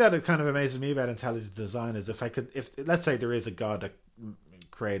 The thing that kind of amazes me about intelligent design is if let's say there is a God that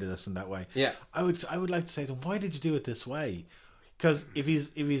created us in that way. Yeah, I would like to say to him, why did you do it this way? Because if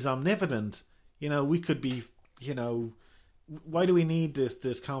he's omnipotent, we could be, why do we need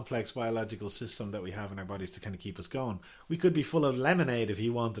this complex biological system that we have in our bodies to kind of keep us going? We could be full of lemonade if he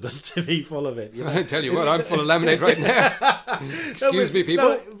wanted us to be full of it. I tell you what, I'm full of lemonade right now. Excuse me,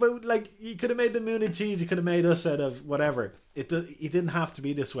 people. But like, you could have made the moon and cheese. You could have made us out of whatever. It didn't have to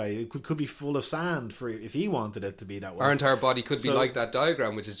be this way. It could be full of sand for if he wanted it to be that way. Our entire body could be like that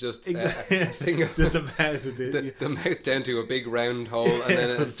diagram, which is just a single the mouth down to a big round hole, and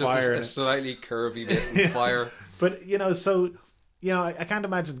then just a slightly curvy bit of fire. But so you know, I can't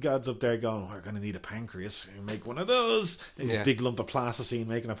imagine God's up there going, we're going to need a pancreas. You make one of those. A big lump of plasticine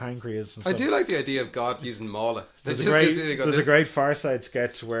making a pancreas. And I do like the idea of God using Mala. There's a great Far Side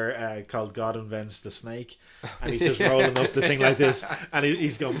sketch where called God Invents the Snake. And he's just rolling up the thing like this. And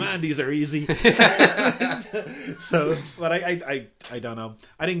he's going, man, these are easy. So, but I don't know.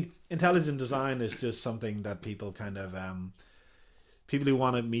 I think intelligent design is just something that people kind of... people who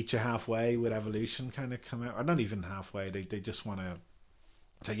want to meet you halfway with evolution kind of come out, or not even halfway. They just want to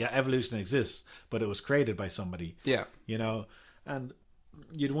say, yeah, evolution exists, but it was created by somebody. Yeah, you know, and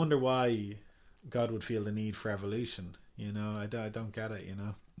you'd wonder why God would feel the need for evolution. You know, I don't get it. You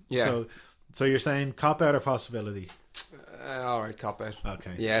know. Yeah. So you're saying cop out or possibility? All right, cop out.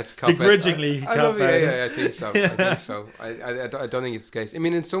 Okay. Yeah, it's cop begrudgingly. I love it. Yeah, I think so. I think so. I don't think it's the case. I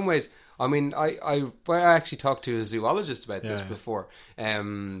mean, in some ways. I mean, I actually talked to a zoologist about this before,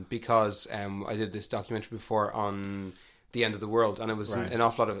 because I did this documentary before on the end of the world, and it was an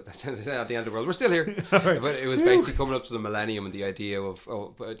awful lot of it. At the end of the world, we're still here, right. But it was basically coming up to the millennium and the idea of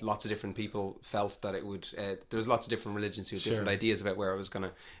lots of different people felt that it would. There was lots of different religions who had different ideas about where it was going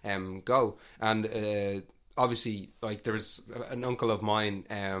to go, and. Obviously, like there was an uncle of mine.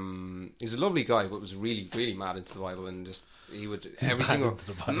 He was a lovely guy, but was really, really mad into the Bible, and just he would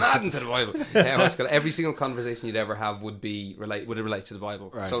mad into the Bible. Every single conversation you'd ever have would relate to the Bible,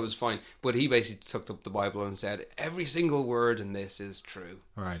 right. So it was fine. But he basically took up the Bible and said every single word in this is true.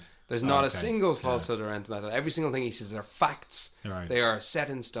 Right. There's not a single falsehood or anything like that. Every single thing he says are facts. Right. They are set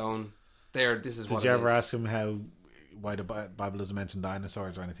in stone. This is what. Did you ever ask him why the Bible doesn't mention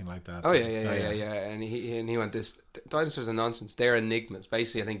dinosaurs or anything like that? Oh yeah. And he went, this dinosaurs are nonsense. They're enigmas.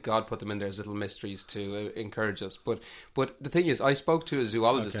 Basically, I think God put them in there as little mysteries to encourage us. But the thing is, I spoke to a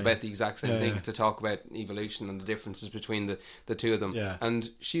zoologist about the exact same thing to talk about evolution and the differences between the two of them. Yeah.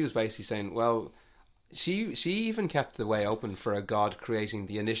 And she was basically saying, well, she even kept the way open for a God creating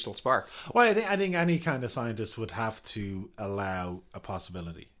the initial spark. Well, I think any kind of scientist would have to allow a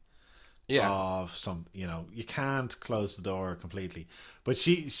possibility. Of some, you know, you can't close the door completely. But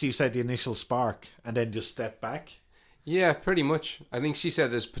she said the initial spark and then just step back. Yeah, pretty much. I think she said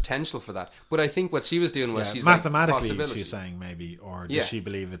there's potential for that. But I think what she was doing was she's mathematically, like, she's saying maybe, or does she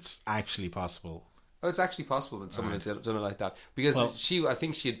believe it's actually possible? Oh, it's actually possible that someone had done it like that, because I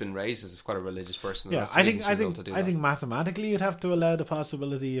think she had been raised as quite a religious person. Yeah, I think mathematically you'd have to allow the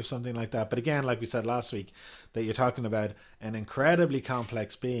possibility of something like that. But again, like we said last week, that you're talking about an incredibly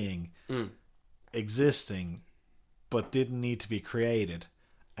complex being existing, but didn't need to be created,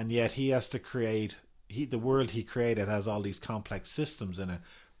 and yet he has to create. The world he created has all these complex systems in it.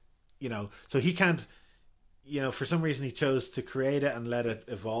 You know, so he can't. You know, for some reason he chose to create it and let it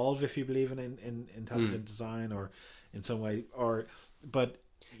evolve, if you believe in intelligent design or in some way, but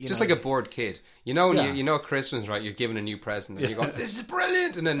just like a bored kid, you know, when you know at Christmas, right, you're given a new present and you go, this is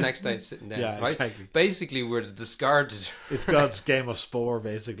brilliant, and then next day it's sitting down, right? Exactly. Basically we're discarded. It's God's game of Spore,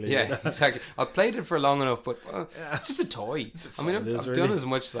 basically. Yeah, exactly. I've played it for long enough, but it's just a toy. I mean, I've done as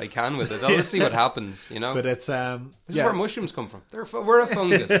much as I can with it. I'll see what happens, you know. But it's this is where mushrooms come from. We're a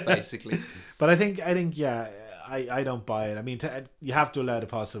fungus, basically. But I think I don't buy it. I mean, you have to allow the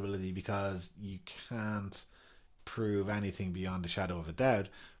possibility, because you can't prove anything beyond a shadow of a doubt.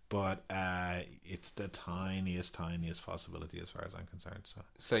 But it's the tiniest possibility as far as I'm concerned.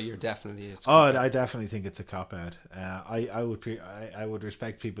 So you're definitely... I definitely think it's a cop-out. I would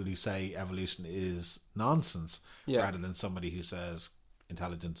respect people who say evolution is nonsense, rather than somebody who says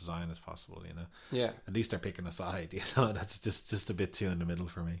intelligent design is possible, you know. Yeah. At least they're picking a side, you know. That's just a bit too in the middle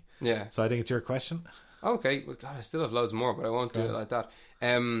for me. Yeah. So I think it's your question. Okay. Well, God, I still have loads more, but I won't do it like that.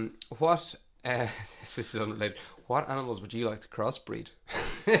 This is unrelated. What animals would you like to crossbreed?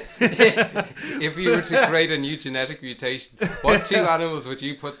 If you were to create a new genetic mutation, what two animals would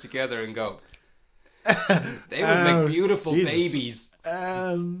you put together and go? They would make beautiful babies.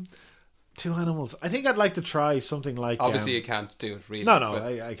 Two animals. I think I'd like to try something like... Obviously you can't do it, really. No,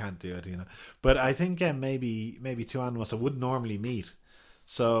 I can't do it, you know. But I think maybe two animals I wouldn't normally meet.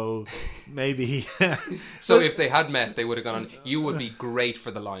 So maybe... So if they had met, they would have gone on... You would be great for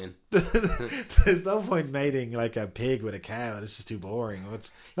the lion. There's no point mating like a pig with a cow. It's just too boring.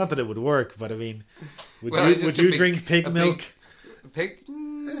 It's not that it would work, but I mean... Would you drink pig milk? Pig?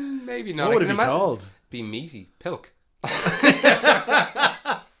 Maybe not. What would it be called? Be meaty. Pilk.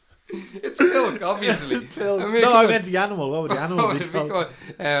 It's pilk, obviously. Pilk. I meant the animal. What would the animal be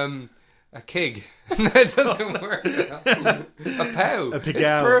called? A kig. That doesn't work. A pow. A pig. It's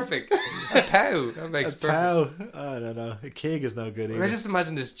perfect. A pow. That makes perfect. Pow. I don't know. A kig is no good either. I just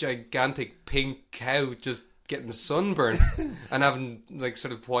imagine this gigantic pink cow just getting sunburnt and having like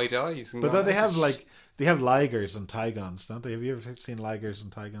sort of white eyes. And But going, then "This is they have ligers and tigons, don't they? Have you ever seen ligers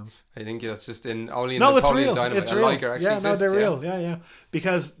and tigons? I think that's just only in No, it's Napoleon real. Dynamite. It's A real. liger actually Yeah, exists. no, they're real. Yeah.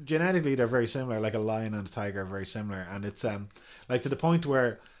 Because genetically they're very similar. Like a lion and a tiger are very similar, and it's like to the point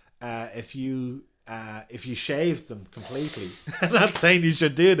where if you shave them completely, I'm not saying you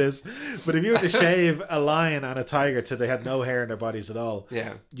should do this, but if you were to shave a lion and a tiger till they had no hair in their bodies at all,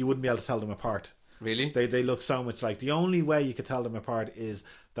 Yeah. you wouldn't be able to tell them apart. Really? They look so much like. The only way you could tell them apart is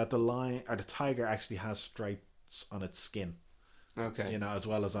that the lion or the tiger actually has stripes on its skin, Okay. as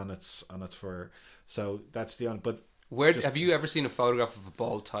well as on its fur. So that's the only. But Where have you ever seen a photograph of a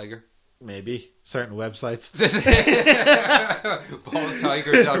bald tiger? maybe certain websites.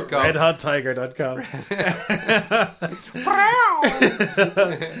 Baldtiger.com. Redhotttiger.com.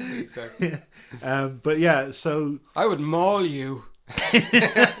 But yeah, so I would maul you.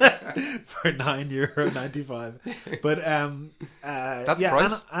 for €9.95. But That's the yeah,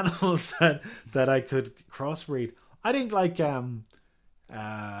 price? animals that I could crossbreed. I think like a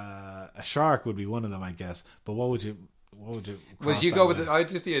shark would be one of them, I guess. But what would you? Would you cross go that with with? I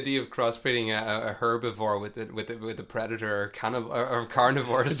just the idea of crossbreeding a herbivore with a predator or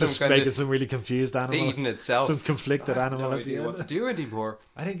carnivore or some Just kind making of some really confused animal, eating itself. some conflicted I have animal no at the idea what to end. do anymore.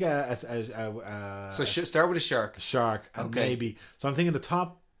 I think So start with a shark. shark and Okay. maybe. So I'm thinking the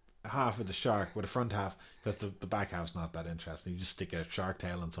top half of the shark with the front half, because the back half's not that interesting. You just stick a shark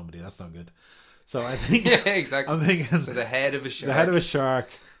tail on somebody. That's not good. So I think Yeah, exactly. I'm thinking So the head of a shark. the head of a shark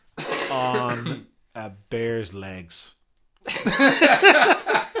on a bear's legs.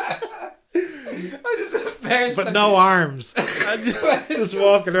 I just have bears. But no arms. Just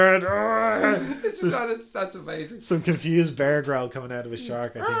walking around. It's just, that's amazing. Some confused bear growl coming out of a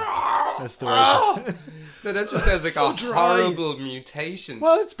shark, I think. That's the way. No, that just sounds like So a dry. horrible mutation.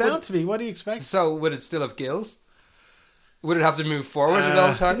 Well, it's bound to be. What do you expect? So would it still have gills? Would it have to move forward at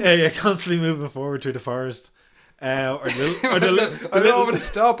all times? Yeah, constantly moving forward through the forest. Or the I don't know when to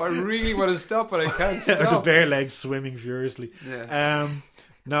stop. I really want to stop, but I can't or the stop. bare legs swimming furiously. Yeah.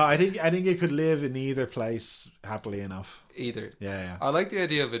 No, I think it could live in either place happily enough. Either. Yeah. I like the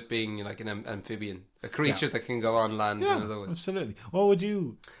idea of it being like an amphibian, a creature that can go on land. Yeah, in other words. absolutely. What would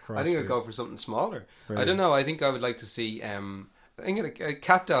you I think I'd crossbreed? go for something smaller. Really? I don't know. I think I would like to see. I think a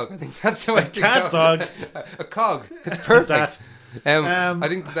cat dog. I think that's the way to cat go. dog? A cog. It's perfect. That. I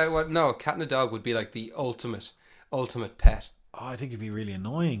think that what no, a cat and a dog would be like the ultimate pet. Oh, I think it'd be really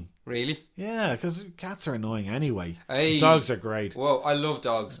annoying. Really? Yeah, because cats are annoying anyway. Hey. Dogs are great. Well, I love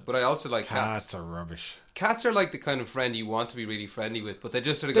dogs, but I also like cats. Cats are rubbish. Cats are like the kind of friend you want to be really friendly with, but they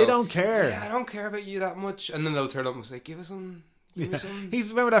just sort of They go, don't care. yeah, I don't care about you that much. And then they'll turn up and say, give us some. Give us some.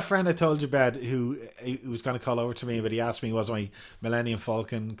 Remember that friend I told you about who was going to call over to me, but he asked me, was my Millennium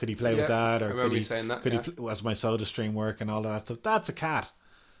Falcon, could he play with that? I Or remember could he, you saying that, could yeah. was my Soda Stream work and all that stuff? That's a cat.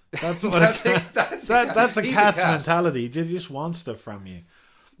 That's what That's a a- cat. that's a cat. That's a He's a cat's cat. mentality. They just want stuff from you.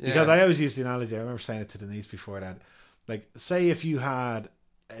 Because I always use the analogy. I remember saying it to Denise before that. Like, say if you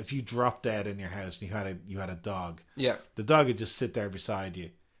dropped dead in your house and you had a dog, Yeah. the dog would just sit there beside you.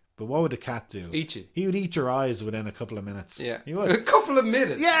 But what would the cat do? Eat you. He would eat your eyes within a couple of minutes. Yeah. He would. A couple of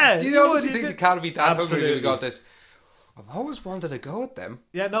minutes. Yeah, You he obviously would. think the cat would be that hungry that Absolutely. we got this. I've always wanted to go with them.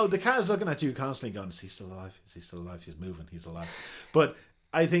 Yeah, no, the cat is looking at you constantly going, is he still alive? Is he still alive? He's moving. He's alive. But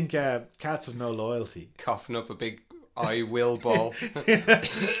I think cats have no loyalty. Coughing up a big I will ball.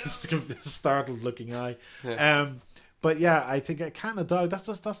 Startled looking eye. Yeah. But yeah, I think a cat and a dog,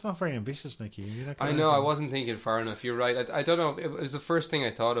 that's not very ambitious, Nicky. You're not I gonna- know, I wasn't thinking far enough. You're right. I don't know. It was the first thing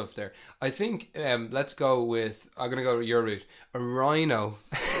I thought of there. I think let's go with, I'm going to go with your route. A rhino.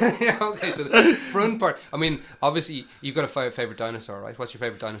 Okay, so the front part. I mean, obviously, you've got a favourite dinosaur, right? What's your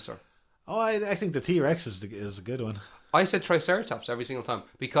favourite dinosaur? Oh, I think the T-Rex is a good one. I said Triceratops every single time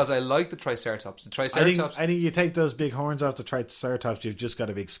because I like the Triceratops. The I Triceratops. think you take those big horns off the Triceratops, you've just got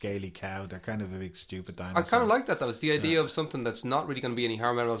a big scaly cow. They're kind of a big stupid dinosaur. I kind of like that though. It's the idea of something that's not really going to be any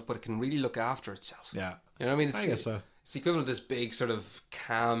harm at all, but it can really look after itself. Yeah. You know what I mean? I guess so. It's the equivalent of this big sort of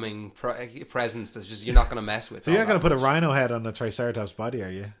calming presence that's just you're not going to mess with. So you're all not going to that put a much. rhino head on a Triceratops body,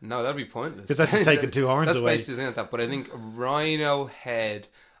 are you? No, that'd be pointless. Because that's just taking two horns that's away. basically the thing like that. But I think a rhino head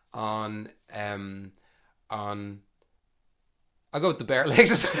on I'll go with the bear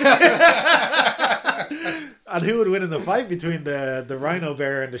legs. And who would win in the fight between the rhino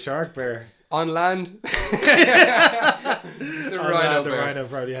bear and the shark bear? On land. The On rhino land, bear. the rhino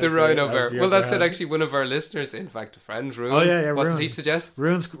probably has The rhino has bear. the Well, upper that's it. hand. Actually, one of our listeners, in fact, a friend, Ruin. Oh, yeah, What Ruin. did he suggest?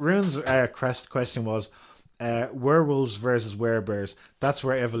 Rune's question was, werewolves versus werebears. That's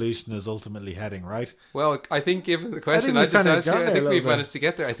where evolution is ultimately heading, right? Well, I think given the question I I, think just we asked you, kinda got I think there a we've little managed to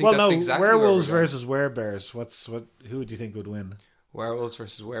get there. I think that's exactly werewolves where we're going. versus werebears. Who do you think would win? Werewolves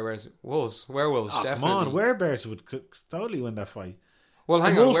versus werebears. Werewolves, Oh, definitely. come on, werebears would totally win that fight. Well,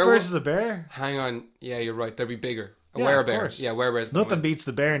 hang a on. wolf versus a bear. Hang on. Yeah, you're right. They'd be bigger. A Yeah, of werebear. course. Yeah, werebears. Nothing beats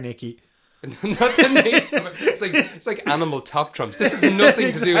the bear, Nicky. Nothing makes them. It's like animal top trumps. This has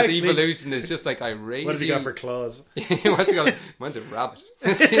nothing to do with Exactly. evolution. It's just like I raise What has he you. got for claws? What's he got? Mine's a rabbit.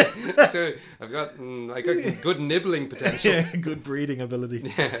 So I've got good nibbling potential. Yeah, good breeding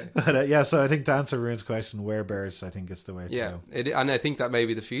ability. Yeah. But, so I think to answer Rune's question, werebears, I think is the way to Yeah, go. and I think that may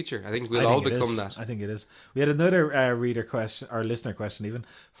be the future. I think we'll I all think it become is. that. I think it is. We had another reader question, or listener question even,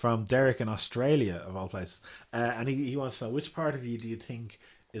 from Derek in Australia, of all places. And he wants to know, which part of you do you think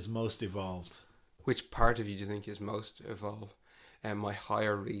is most evolved? Which part of you do you think is most evolved? My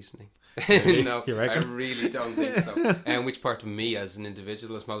higher reasoning. Really? No, You I reckon? really don't think so. And which part of me as an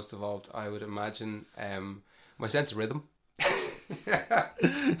individual is most evolved? I would imagine my sense of rhythm.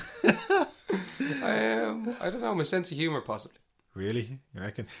 I don't know, my sense of humour possibly. Really? You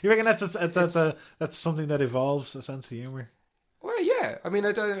reckon? That's something that evolves, a sense of humour? Well, yeah. I mean,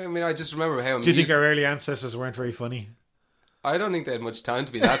 I just remember how. Do you think our early ancestors weren't very funny? I don't think they had much time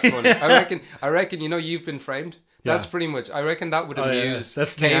to be that funny. I reckon. You've been framed. That's pretty much. I reckon that would amuse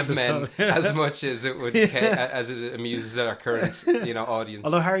cavemen as much as it would as it amuses our current audience.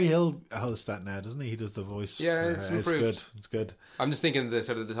 Although Harry Hill hosts that now, doesn't he? He does the voice. Yeah, it's improved. It's good. I'm just thinking of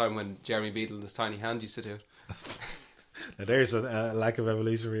the time when Jeremy Beadle and his tiny hand used to do it. Now there's a lack of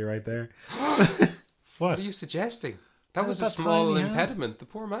evolutionary right there. What What? are you suggesting? That was a that small tiny hand? impediment. The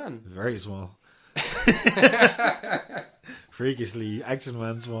poor man. Very small. Freakishly Action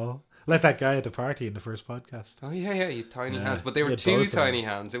Man small. Like that guy at the party in the first podcast. Oh yeah, you tiny hands, but they he were had two both tiny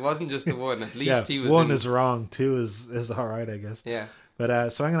hands. It wasn't just the one. At least Yeah, he was. one is wrong, two is all right, I guess. Yeah, But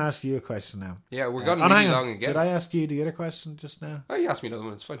so I'm going to ask you a question now. yeah. We're going hang really on. long again. Did I ask you the other question just now? Oh, you asked me another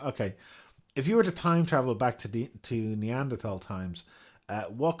one. It's fine. Okay. If you were to time travel back to Neanderthal times,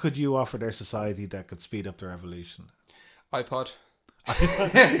 what could you offer their society that could speed up their evolution? iPod.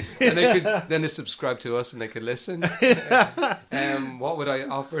 And they subscribe to us and they could listen. What would I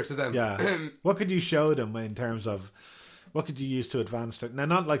offer to them? Yeah. What could you show them in terms of what could you use to advance their, now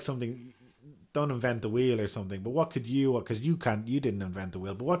not like something, don't invent the wheel or something, but what could you, because you didn't invent the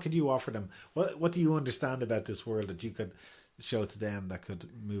wheel, but what could you offer them? What do you understand about this world that you could show to them that could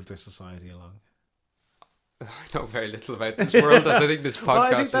move their society along? I know very little about this world, as I think this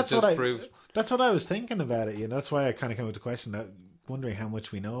podcast has just proved. That's what I was thinking about it. That's why I kind of came with the question, that wondering how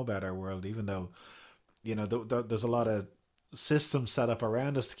much we know about our world, even though there's a lot of systems set up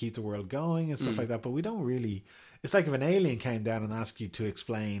around us to keep the world going and stuff like that. But we don't really. It's like if an alien came down and asked you to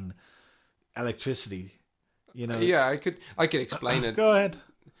explain electricity. Yeah, I could explain it. Go ahead.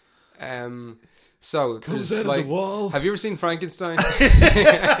 So Comes there's out of the wall. Have you ever seen Frankenstein?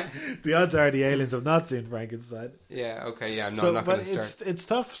 The odds are the aliens have not seen Frankenstein. Yeah. Okay. Yeah. No, I'm not going to start. It's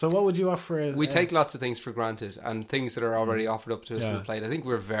tough. So what would you offer? We take lots of things for granted, and things that are already offered up to us on Yeah. the plate. I think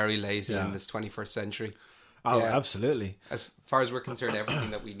we're very lazy in this 21st century. Oh, Yeah. absolutely. As far as we're concerned, everything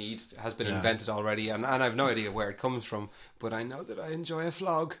that we need has been Yeah. invented already, and I have no idea where it comes from, but I know that I enjoy a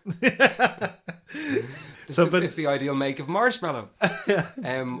flog. It's the ideal make of marshmallow.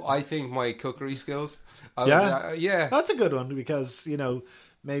 I think my cookery skills. Yeah. That's a good one because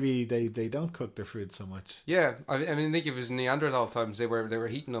maybe they don't cook their food so much. Yeah, I mean, I think if it was Neanderthal times, they were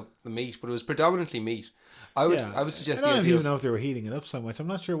heating up the meat, but it was predominantly meat. I would suggest. I don't even know if they were heating it up so much. I'm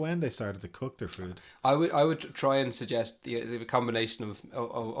not sure when they started to cook their food. I would try and suggest the combination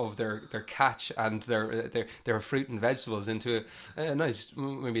of their catch and their fruit and vegetables into a nice,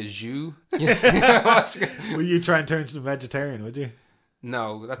 maybe a jus. Will you try and turn to the vegetarian? Would you?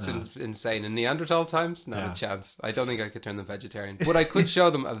 No, that's insane. In Neanderthal times, not a chance. I don't think I could turn them vegetarian, but I could show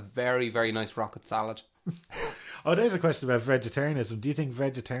them a very, very nice rocket salad. Oh, there's a question about vegetarianism. Do you think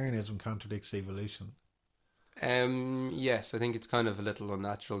vegetarianism contradicts evolution? Yes, I think it's kind of a little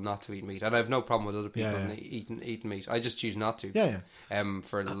unnatural not to eat meat, and I have no problem with other people eating meat. I just choose not to. Yeah.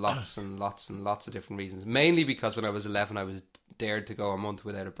 For lots and lots and lots of different reasons. Mainly because when I was 11, I was dared to go a month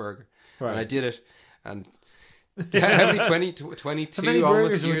without a burger, and I did it. And how many 22 how many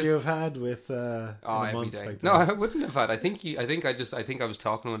burgers years would you have had with a every month day? like No, that? I wouldn't have had. I think I was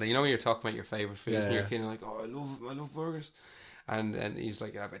talking one day. You know when you're talking about your favorite foods, and you're kind of like, oh, I love burgers. And he's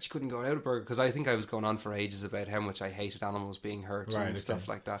like, I bet you couldn't go without a burger, because I think I was going on for ages about how much I hated animals being hurt and stuff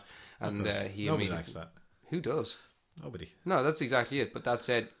like that. And he Nobody immediately likes that. Who does? Nobody. No, that's exactly it. But that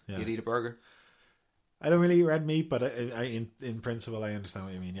said, you'd eat a burger. I don't really eat red meat, but in principle, I understand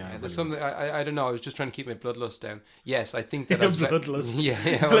what you mean. Yeah, there's something I don't know. I was just trying to keep my bloodlust down. Yes, I think that as bloodlust.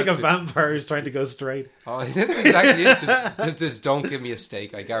 Yeah, like a vampire is trying to go straight. Oh, that's exactly it. Just don't give me a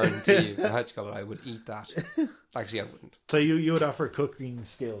steak. I guarantee you. I would eat that. Actually, I wouldn't. So you would offer cooking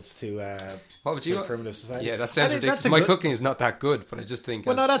skills to what would you? Primitive Society? Yeah, that sounds ridiculous. My cooking is not that good, but I just think.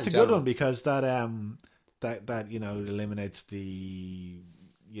 Well, no, that's a good one because that eliminates the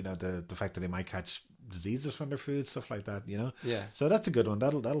the fact that they might catch diseases from their food, stuff like that. Yeah. So that's a good one.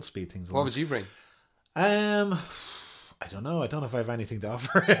 That'll speed things along. What would you bring? I don't know. I don't know if I have anything to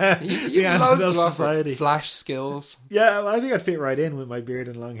offer. You loads to offer. Flash skills. Yeah, well, I think I'd fit right in with my beard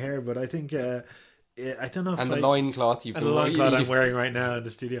and long hair, but I think I don't know. The loincloth and the loincloth I'm wearing right now in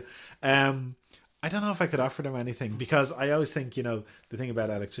the studio. I don't know if I could offer them anything because I always think the thing about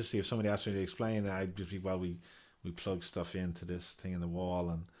electricity. If somebody asked me to explain, I'd just be we plug stuff into this thing in the wall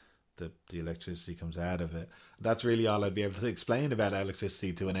and the electricity comes out of it. That's really all I'd be able to explain about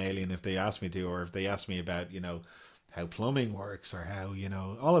electricity to an alien if they asked me to, or if they asked me about how plumbing works or how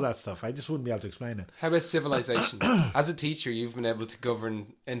all of that stuff. I just wouldn't be able to explain it. How about civilization? As a teacher, you've been able to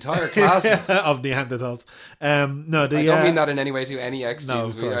govern entire classes of Neanderthals. No, I don't mean that in any way to any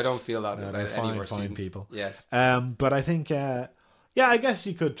ex-students. No, I don't feel that no, about any of our fine students. People. Yes. But I think I guess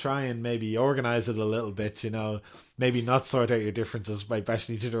you could try and maybe organise it a little bit, maybe not sort out your differences by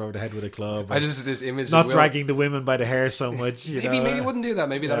bashing each other over the head with a club. I just this image not dragging the women by the hair so much. Maybe wouldn't do that.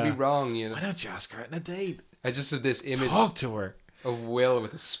 Maybe that'd be wrong. Why don't you ask her out on a date? I just have this image. Talk to her. Of Will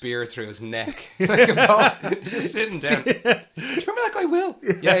with a spear through his neck, like a boss, just sitting down. Do you remember that guy Will?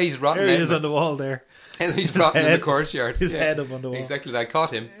 Yeah, he's rotten. There he is on the wall there. And he's rotten in the courtyard. His head up on the wall. Exactly. I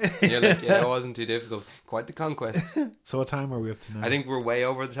caught him. And you're like, it wasn't too difficult. Quite the conquest. So what time are we up to now? I think we're way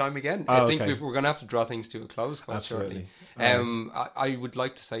over the time again. Oh, I think we're going to have to draw things to a close quite shortly. I would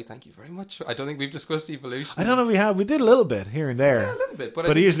like to say thank you very much. I don't think we've discussed evolution. I don't know if we have. We did a little bit here and there. Yeah, a little bit.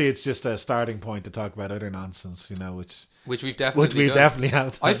 But usually it's just a starting point to talk about other nonsense, which we've definitely definitely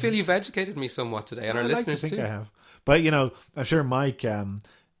have done. I feel you've educated me somewhat today, and our listeners too. I have. But I'm sure Mike, a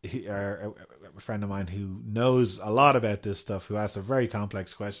friend of mine who knows a lot about this stuff, who asked a very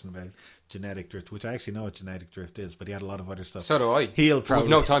complex question about genetic drift, which I actually know what genetic drift is, but he had a lot of other stuff. So do I. He'll probably,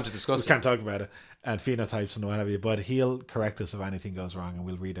 we've no time to discuss. We can't talk about it, and phenotypes and what have you. But he'll correct us if anything goes wrong, and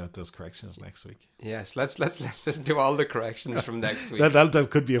we'll read out those corrections next week. Yes, let's listen to all the corrections from next week. that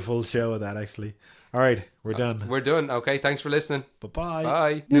could be a full show of that, actually. All right, we're done. We're done. Okay, thanks for listening. Bye-bye.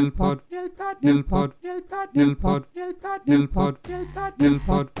 Bye. Nilpod. Nilpod. Nilpod. Nilpod. Nilpod. Nilpod. Nilpod.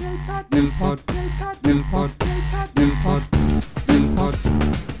 Nilpod. Nilpod. Nilpod. Nilpod.